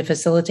at trying to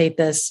facilitate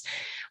this.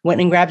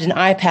 Went and grabbed an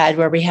iPad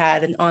where we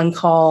had an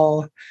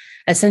on-call,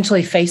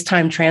 essentially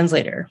FaceTime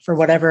translator for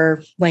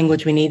whatever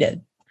language we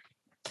needed.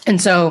 And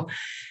so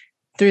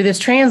through this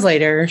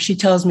translator, she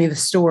tells me the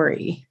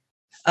story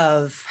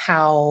of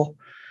how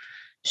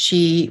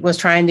she was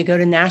trying to go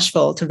to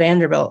Nashville, to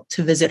Vanderbilt,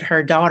 to visit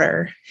her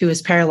daughter who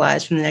was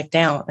paralyzed from the neck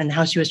down, and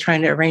how she was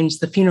trying to arrange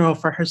the funeral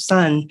for her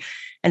son,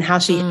 and how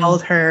she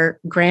held her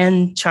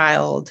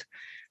grandchild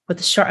with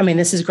a shard. I mean,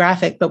 this is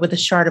graphic, but with a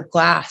shard of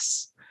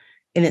glass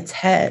in its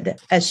head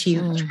as she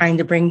was trying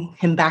to bring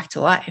him back to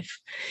life.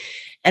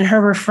 And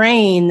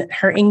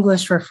her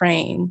English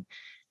refrain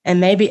And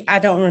maybe I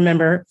don't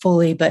remember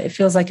fully, but it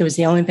feels like it was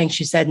the only thing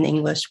she said in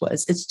English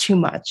was, it's too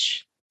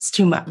much. It's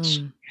too much.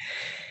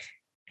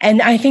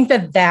 And I think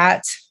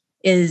that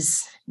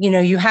is,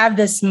 you have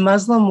this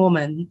Muslim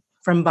woman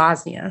from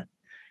Bosnia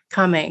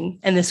coming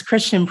and this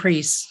Christian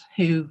priest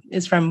who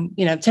is from,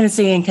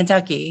 Tennessee and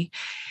Kentucky.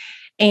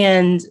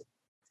 And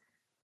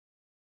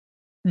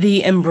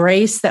the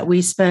embrace that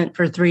we spent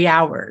for 3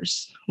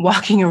 hours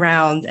walking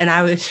around, and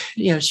I would,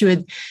 she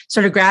would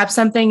sort of grab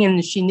something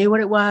and she knew what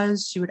it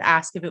was. She would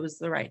ask if it was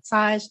the right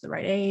size, the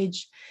right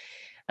age,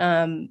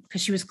 because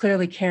she was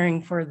clearly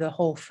caring for the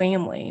whole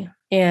family.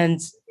 And,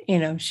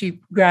 she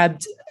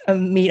grabbed a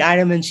meat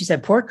item and she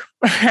said, pork.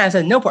 I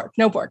said, no pork,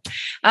 no pork.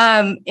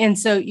 And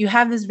so you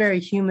have this very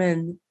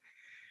human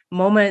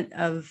moment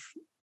of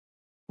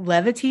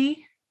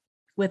levity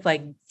with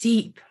like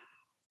deep,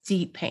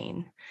 deep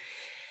pain.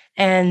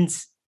 And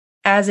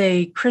as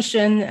a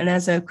Christian and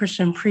as a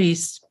Christian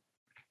priest,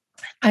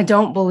 I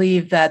don't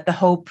believe that the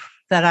hope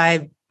that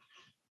I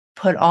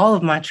put all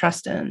of my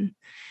trust in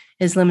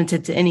is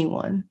limited to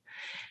anyone.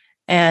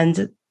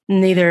 And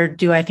neither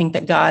do I think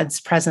that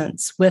God's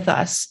presence with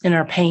us in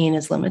our pain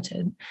is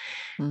limited.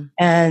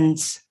 And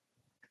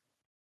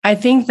I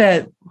think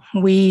that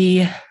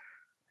we,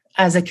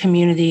 as a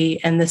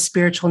community, and the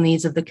spiritual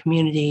needs of the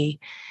community,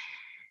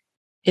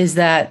 is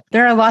that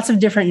there are lots of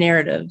different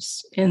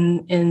narratives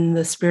in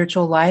the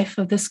spiritual life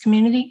of this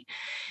community.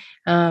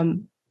 But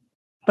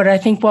I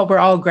think what we're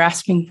all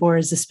grasping for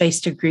is a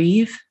space to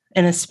grieve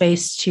and a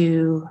space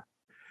to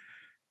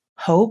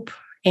hope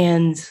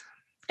and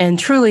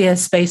truly a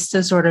space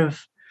to sort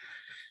of,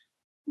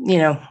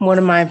 one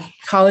of my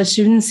college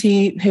students,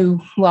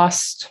 who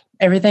lost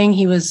everything,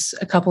 he was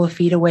a couple of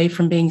feet away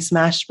from being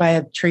smashed by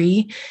a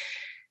tree.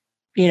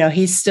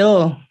 He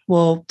still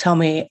will tell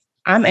me,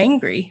 I'm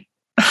angry.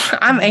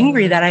 I'm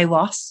angry that I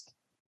lost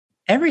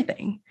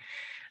everything.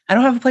 I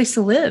don't have a place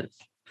to live.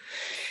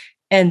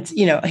 And,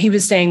 he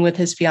was staying with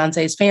his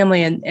fiance's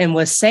family and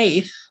was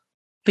safe,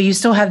 but you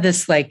still have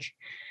this like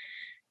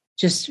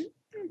just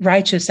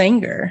righteous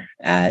anger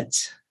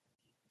at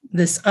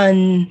this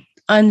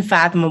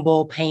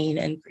unfathomable pain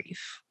and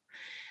grief.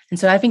 And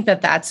so I think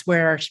that that's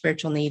where our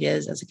spiritual need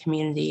is as a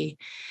community.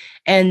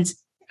 And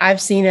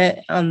I've seen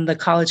it on the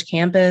college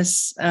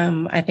campus.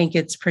 I think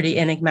it's pretty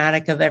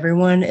enigmatic of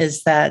everyone,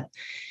 is that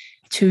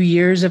 2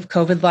 years of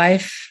COVID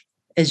life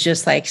is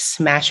just like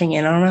smashing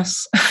in on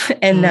us.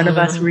 And none of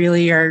us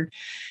really are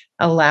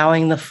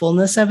allowing the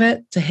fullness of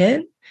it to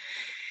hit.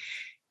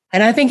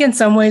 And I think in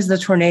some ways the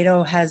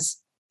tornado has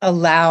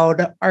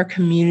allowed our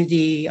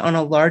community on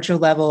a larger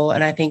level,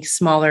 and I think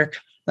smaller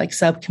like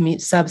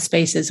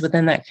subspaces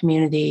within that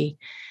community,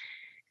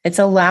 it's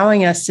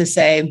allowing us to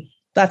say,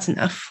 that's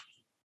enough.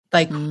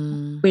 Like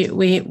we're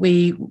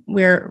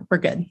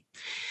good.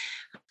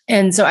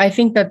 And so I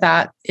think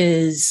that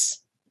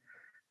is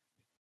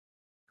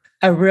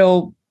a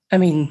real,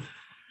 I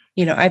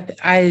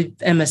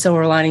am a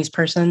silver linings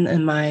person,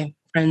 and my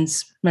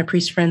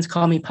priest friends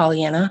call me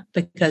Pollyanna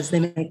because they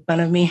make fun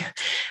of me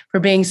for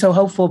being so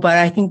hopeful. But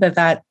I think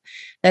that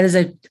is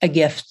a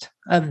gift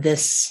of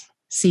this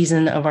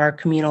season of our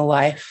communal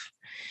life,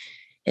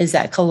 is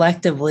that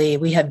collectively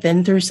we have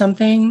been through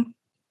something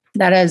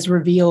that has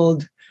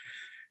revealed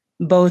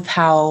both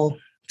how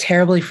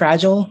terribly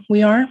fragile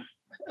we are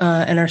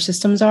and our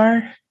systems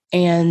are,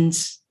 and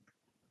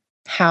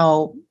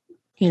how,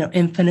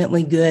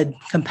 infinitely good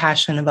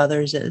compassion of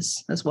others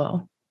is as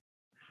well.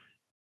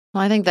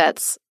 Well, I think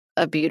that's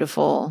a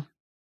beautiful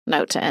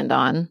note to end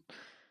on.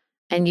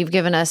 And you've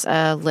given us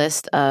a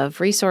list of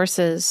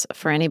resources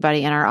for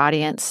anybody in our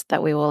audience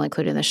that we will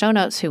include in the show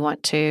notes who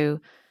want to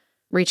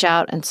reach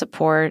out and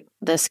support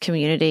this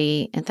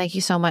community. And thank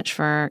you so much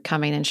for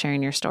coming and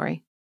sharing your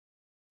story.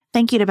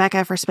 Thank you to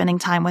Becca for spending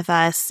time with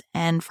us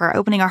and for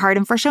opening our heart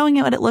and for showing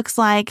it what it looks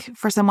like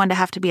for someone to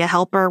have to be a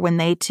helper when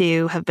they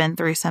too have been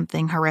through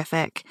something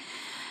horrific.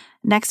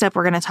 Next up,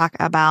 we're going to talk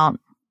about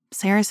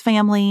Sarah's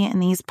family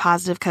and these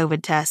positive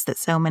COVID tests that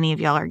so many of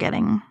y'all are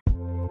getting.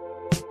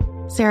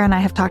 Sarah and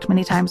I have talked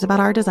many times about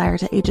our desire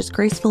to age as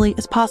gracefully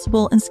as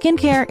possible, and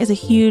skincare is a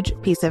huge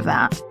piece of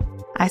that.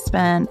 I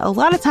spend a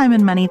lot of time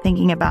and money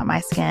thinking about my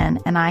skin,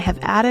 and I have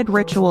added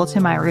Ritual to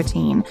my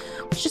routine,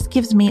 which just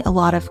gives me a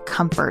lot of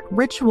comfort.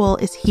 Ritual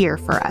is here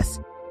for us.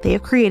 They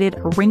have created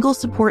a wrinkle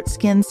support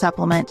skin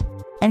supplement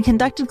and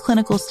conducted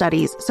clinical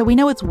studies, so we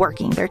know it's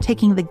working. They're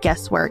taking the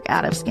guesswork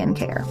out of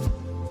skincare.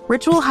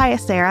 Ritual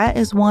Hyacera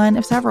is one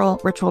of several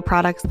Ritual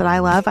products that I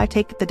love. I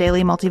take the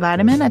daily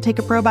multivitamin, I take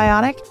a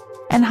probiotic,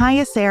 and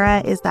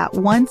Hyacera is that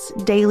once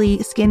daily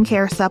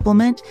skincare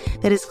supplement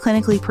that is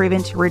clinically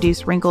proven to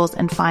reduce wrinkles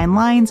and fine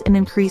lines and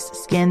increase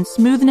skin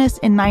smoothness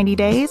in 90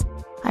 days.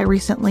 I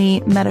recently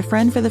met a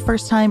friend for the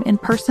first time in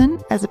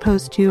person as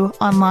opposed to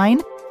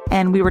online,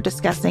 and we were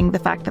discussing the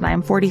fact that I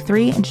am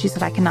 43, and she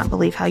said, I cannot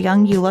believe how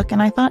young you look.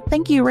 And I thought,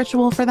 thank you,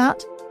 Ritual, for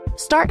that.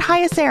 Start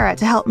Hyacera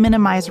to help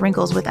minimize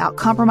wrinkles without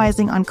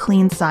compromising on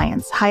clean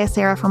science.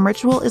 Hyacera from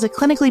Ritual is a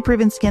clinically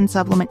proven skin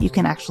supplement you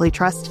can actually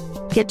trust.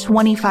 Get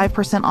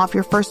 25% off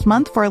your first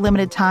month for a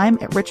limited time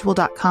at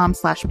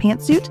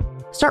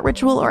ritual.com/pantsuit. Start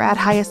Ritual or add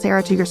Hiya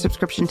Sarah to your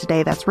subscription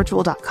today. That's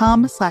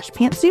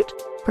ritual.com/pantsuit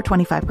for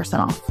 25%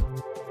 off.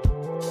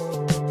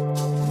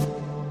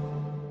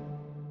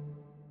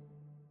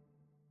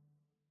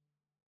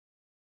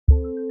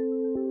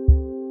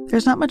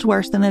 There's not much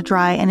worse than a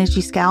dry and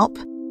itchy scalp.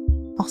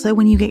 Also,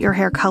 when you get your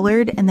hair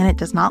colored and then it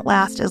does not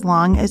last as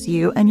long as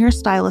you and your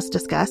stylist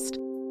discussed.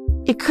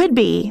 It could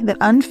be that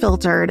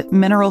unfiltered,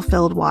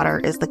 mineral-filled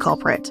water is the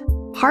culprit.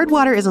 Hard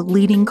water is a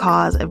leading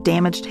cause of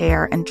damaged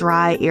hair and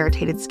dry,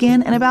 irritated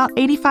skin, and about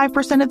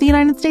 85% of the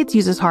United States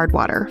uses hard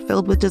water,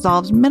 filled with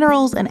dissolved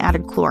minerals and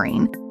added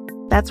chlorine.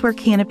 That's where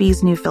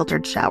Canopy's new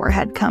filtered shower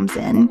head comes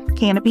in.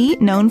 Canopy,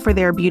 known for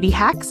their beauty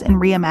hacks and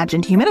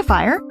reimagined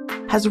humidifier,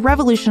 has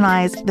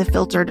revolutionized the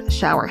filtered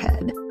shower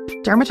head.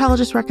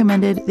 Dermatologists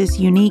recommended this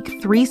unique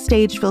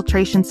 3-stage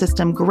filtration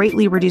system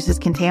greatly reduces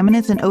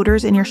contaminants and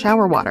odors in your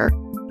shower water,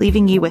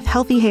 leaving you with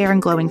healthy hair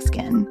and glowing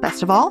skin.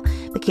 Best of all,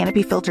 the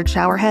Canopy filtered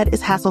shower head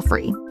is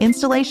hassle-free.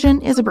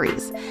 Installation is a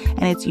breeze,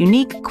 and its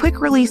unique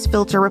quick-release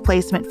filter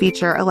replacement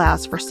feature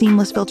allows for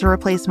seamless filter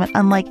replacement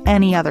unlike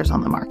any others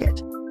on the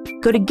market.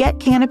 Go to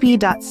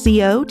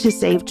getcanopy.co to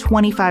save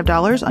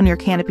 $25 on your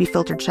Canopy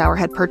filtered shower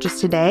head purchase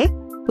today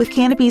with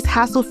Canopy's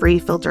hassle-free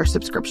filter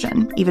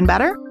subscription. Even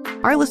better,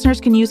 our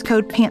listeners can use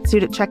code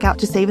PANTSUIT at checkout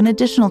to save an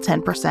additional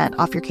 10%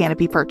 off your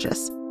Canopy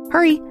purchase.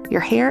 Hurry, your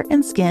hair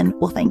and skin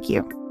will thank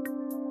you.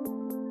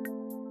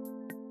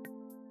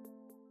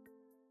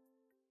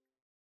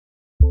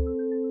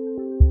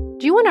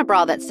 Do you want a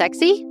bra that's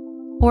sexy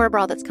or a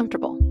bra that's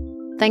comfortable?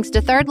 Thanks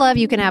to Third Love,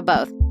 you can have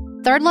both.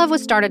 Third Love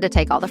was started to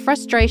take all the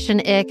frustration,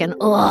 ick, and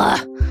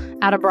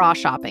out of bra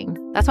shopping.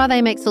 That's why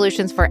they make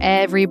solutions for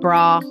every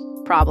bra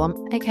problem,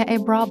 aka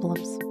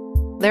problems.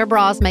 Their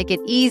bras make it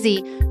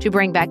easy to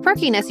bring back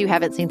perkiness you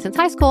haven't seen since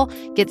high school,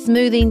 get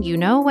smoothing you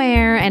know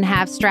where, and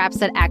have straps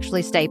that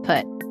actually stay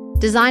put.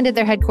 Designed at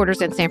their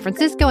headquarters in San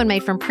Francisco and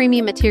made from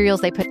premium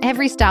materials, they put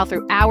every style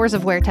through hours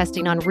of wear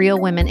testing on real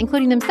women,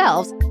 including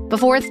themselves,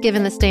 before it's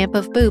given the stamp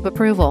of boob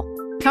approval.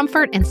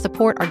 Comfort and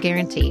support are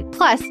guaranteed.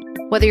 Plus,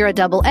 whether you're a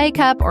double A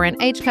cup or an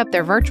H cup,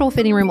 their virtual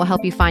fitting room will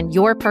help you find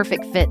your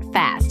perfect fit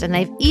fast. And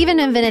they've even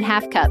invented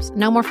half cups.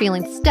 No more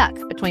feeling stuck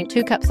between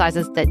 2 cup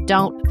sizes that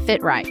don't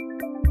fit right.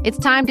 It's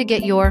time to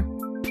get your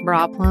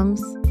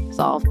problems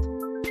solved.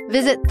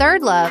 Visit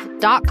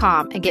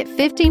thirdlove.com and get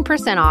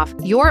 15% off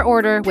your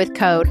order with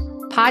code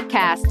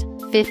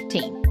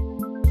podcast15.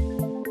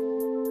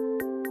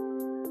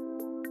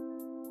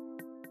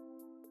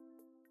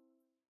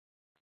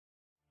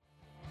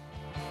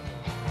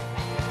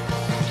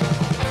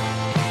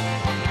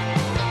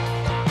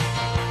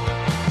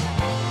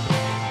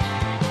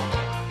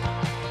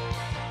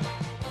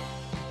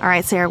 All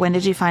right, Sarah, when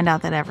did you find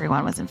out that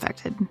everyone was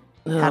infected?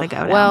 How'd it go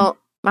down? Well,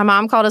 my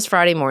mom called us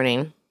Friday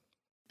morning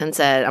and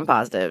said, I'm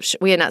positive.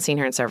 We had not seen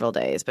her in several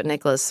days, but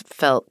Nicholas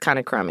felt kind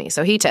of crummy.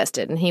 So he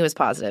tested, and he was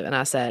positive. And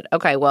I said,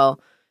 okay,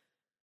 well,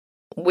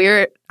 I'm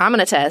going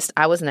to test.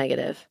 I was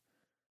negative.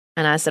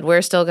 And I said,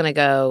 we're still going to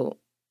go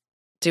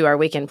do our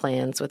weekend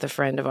plans with a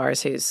friend of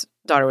ours whose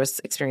daughter was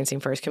experiencing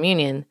First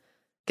Communion,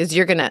 because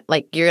you're going to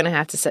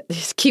have to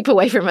just keep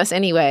away from us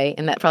anyway.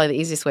 And that probably the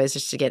easiest way is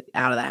just to get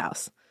out of the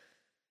house.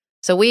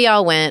 So we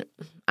all went.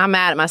 I'm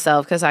mad at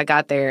myself because I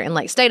got there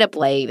and stayed up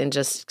late and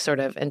just sort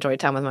of enjoyed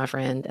time with my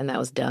friend, and that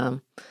was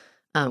dumb.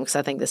 Because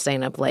I think the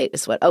staying up late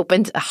is what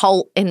opened a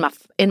hole in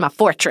my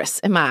fortress,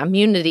 in my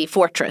immunity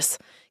fortress.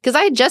 Because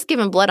I had just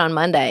given blood on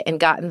Monday and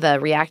gotten the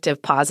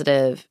reactive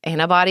positive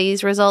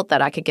antibodies result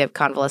that I could give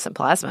convalescent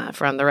plasma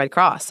from the Red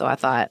Cross. So I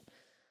thought,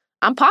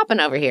 I'm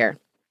popping over here.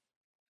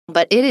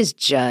 But it is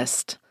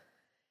just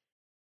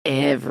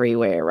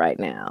everywhere right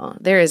now.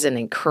 There is an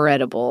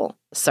incredible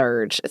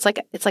surge. It's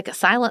like a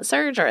silent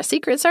surge or a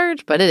secret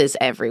surge, but it is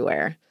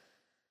everywhere.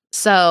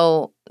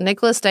 So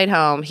Nicholas stayed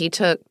home. He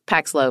took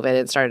Paxlovid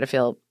and started to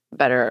feel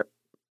better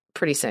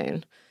pretty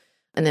soon.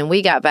 And then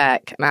we got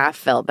back, and I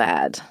felt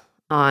bad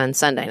on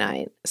Sunday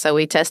night. So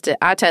I tested,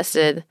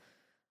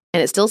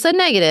 and it still said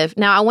negative.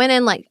 Now, I went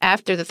in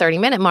after the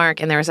 30-minute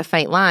mark, and there was a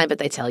faint line, but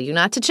they tell you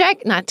not to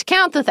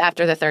count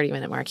after the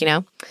 30-minute mark,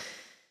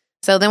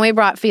 So then we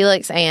brought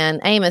Felix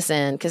and Amos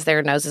in because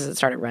their noses had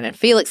started running.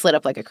 Felix lit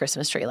up like a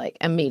Christmas tree,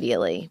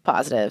 immediately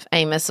positive.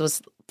 Amos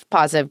was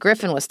positive.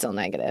 Griffin was still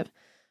negative.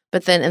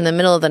 But then in the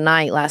middle of the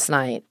night last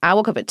night, I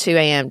woke up at 2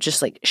 a.m.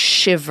 just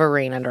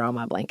shivering under all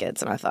my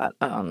blankets. And I thought,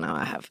 oh, no,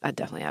 I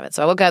definitely have it.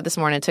 So I woke up this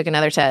morning, took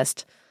another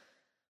test,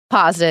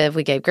 positive.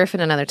 We gave Griffin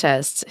another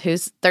test,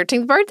 whose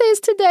 13th birthday is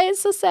today.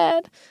 It's so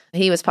sad.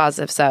 He was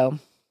positive. So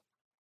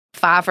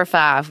 5 for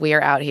 5, we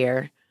are out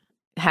here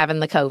having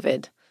the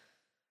COVID.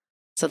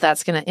 So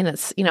that's going to, and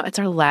it's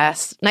our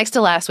next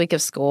to last week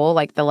of school,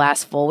 the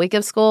last full week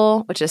of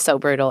school, which is so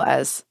brutal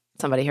as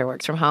somebody who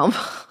works from home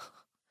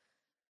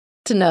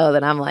to know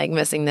that I'm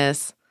missing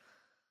this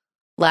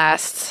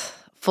last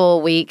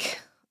full week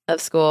of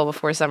school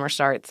before summer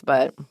starts.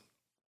 But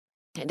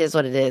it is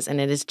what it is. And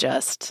it is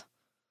just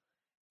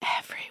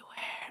everywhere.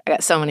 I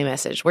got so many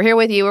messages. We're here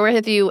with you. We're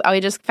with you. Oh,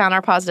 we just found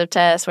our positive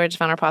test. We just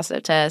found our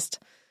positive test.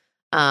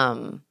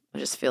 It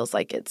just feels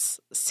like it's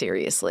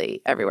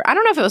seriously everywhere. I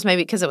don't know if it was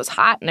maybe because it was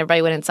hot and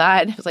everybody went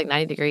inside. It was like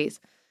 90 degrees.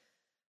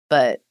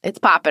 But it's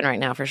popping right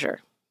now for sure.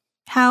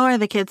 How are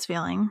the kids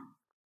feeling?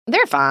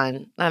 They're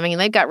fine. I mean,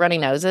 they've got runny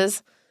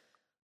noses.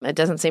 It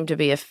doesn't seem to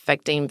be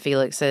affecting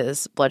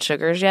Felix's blood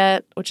sugars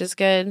yet, which is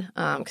good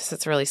because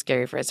it's really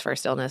scary for his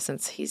first illness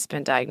since he's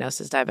been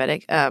diagnosed as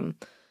diabetic.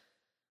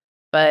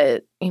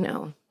 But,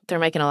 they're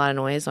making a lot of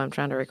noise while I'm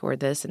trying to record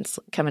this and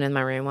coming in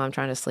my room while I'm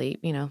trying to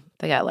sleep.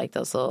 They got like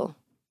those little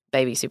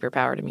baby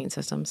superpowered immune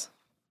systems.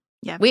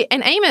 Yeah.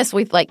 And Amos,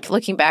 we like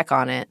looking back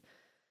on it,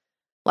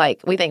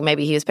 like we think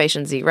maybe he was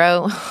patient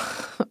 0.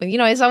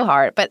 It's so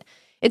hard, but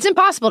it's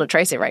impossible to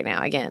trace it right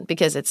now again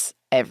because it's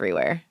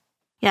everywhere.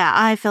 Yeah,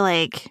 I feel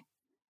like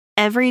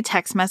every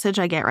text message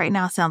I get right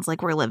now sounds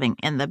like we're living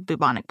in the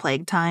bubonic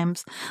plague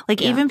times.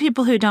 Like even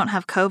people who don't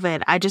have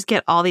COVID, I just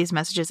get all these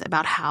messages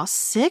about how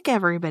sick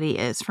everybody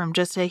is from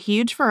just a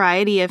huge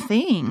variety of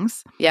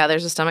things. Yeah,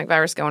 there's a stomach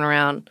virus going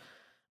around,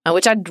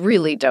 which I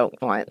really don't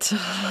want,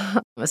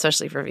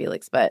 especially for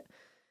Felix.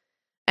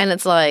 And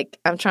it's like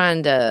I'm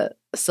trying to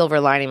silver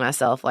lining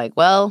myself like,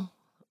 well,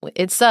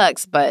 it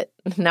sucks, but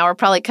now we're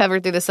probably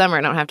covered through the summer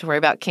and don't have to worry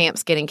about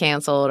camps getting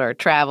canceled or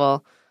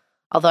travel.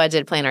 Although I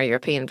did plan our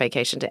European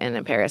vacation to end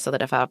in Paris so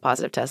that if I have a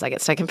positive test, I get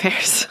stuck in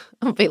Paris.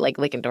 I'll be like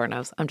licking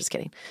doorknobs. I'm just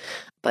kidding.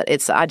 But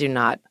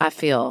I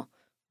feel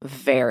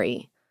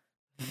very,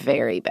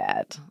 very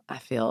bad. I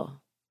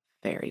feel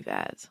very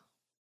bad.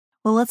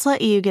 Well, let's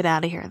let you get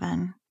out of here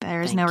then.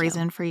 There's Thank no you.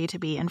 reason for you to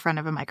be in front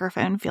of a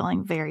microphone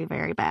feeling very,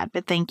 very bad.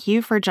 But thank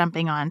you for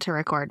jumping on to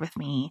record with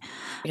me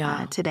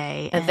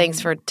today. And thanks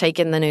for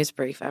taking the news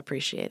brief. I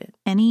appreciate it.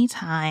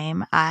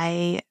 Anytime,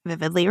 I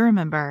vividly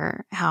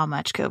remember how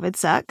much COVID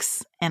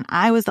sucks. And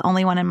I was the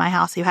only one in my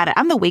house who had it.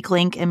 I'm the weak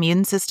link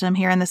immune system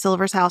here in the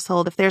Silvers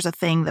household. If there's a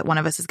thing that one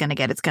of us is going to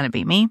get, it's going to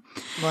be me.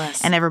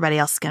 Bless. And everybody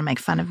else is going to make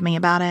fun of me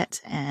about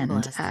it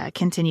and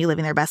continue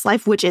living their best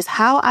life, which is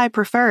how I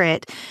prefer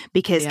it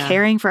because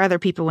caring for other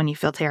people when you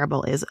feel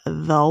terrible is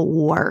the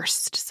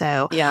worst.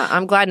 So yeah,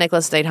 I'm glad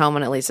Nicholas stayed home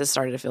and at least has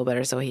started to feel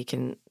better so he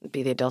can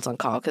be the adult on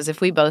call. Because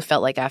if we both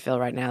felt like I feel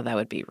right now, that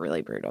would be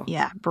really brutal.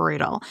 Yeah,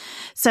 brutal.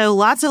 So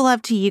lots of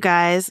love to you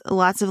guys.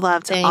 Lots of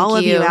love to all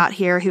of you out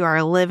here who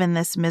are living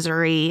this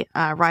misery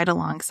right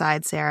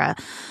alongside Sarah.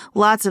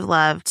 Lots of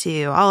love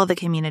to all of the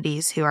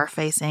communities who are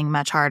facing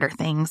much harder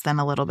things than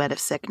a little bit of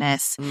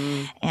sickness.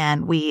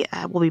 And we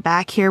will be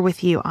back here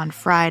with you on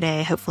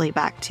Friday, hopefully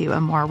back to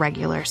a more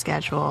regular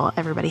schedule.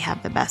 Everybody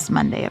have the best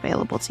Monday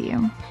available to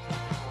you.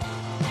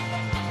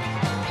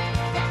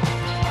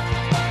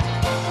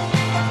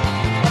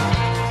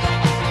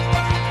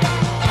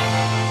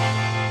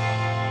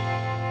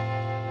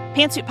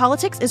 Pantsuit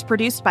Politics is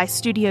produced by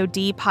Studio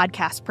D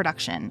Podcast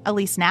Production.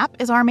 Elise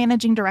Knapp is our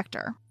managing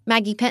director.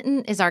 Maggie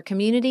Penton is our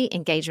community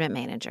engagement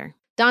manager.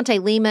 Dante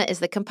Lima is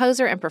the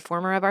composer and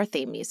performer of our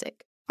theme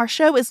music. Our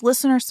show is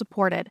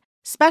listener-supported.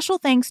 Special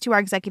thanks to our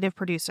executive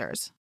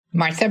producers.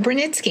 Martha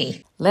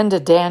Brunitsky. Linda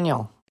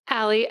Daniel.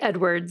 Allie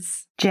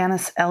Edwards.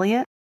 Janice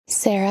Elliott.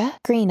 Sarah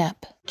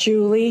Greenup.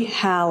 Julie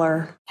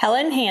Haller.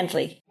 Helen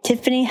Handley.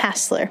 Tiffany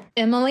Hassler.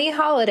 Emily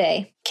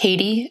Holiday.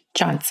 Katie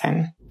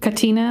Johnson.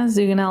 Katina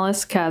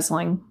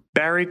Zuganellis-Kasling.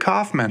 Barry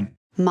Kaufman.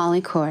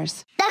 Molly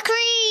Kors. The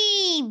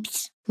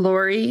Creeps.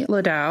 Lori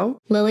Ladow.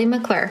 Lily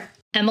McClure.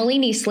 Emily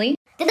Neasley.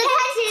 The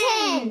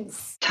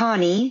Cousins.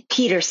 Tawny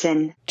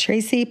Peterson.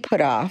 Tracy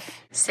Putoff.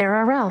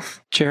 Sarah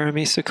Ralph.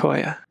 Jeremy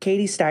Sequoia.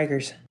 Katie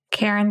Steigers.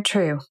 Karen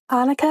True.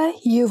 Annika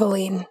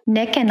Uvaline.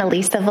 Nick and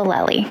Elisa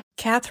Valelli.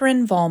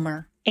 Catherine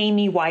Vollmer.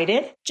 Amy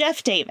Whited.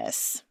 Jeff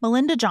Davis.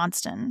 Melinda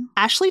Johnston.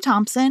 Ashley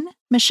Thompson.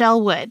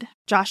 Michelle Wood.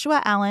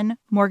 Joshua Allen.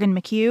 Morgan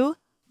McHugh.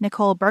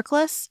 Nicole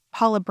Berkless.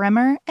 Paula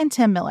Bremer. And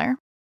Tim Miller.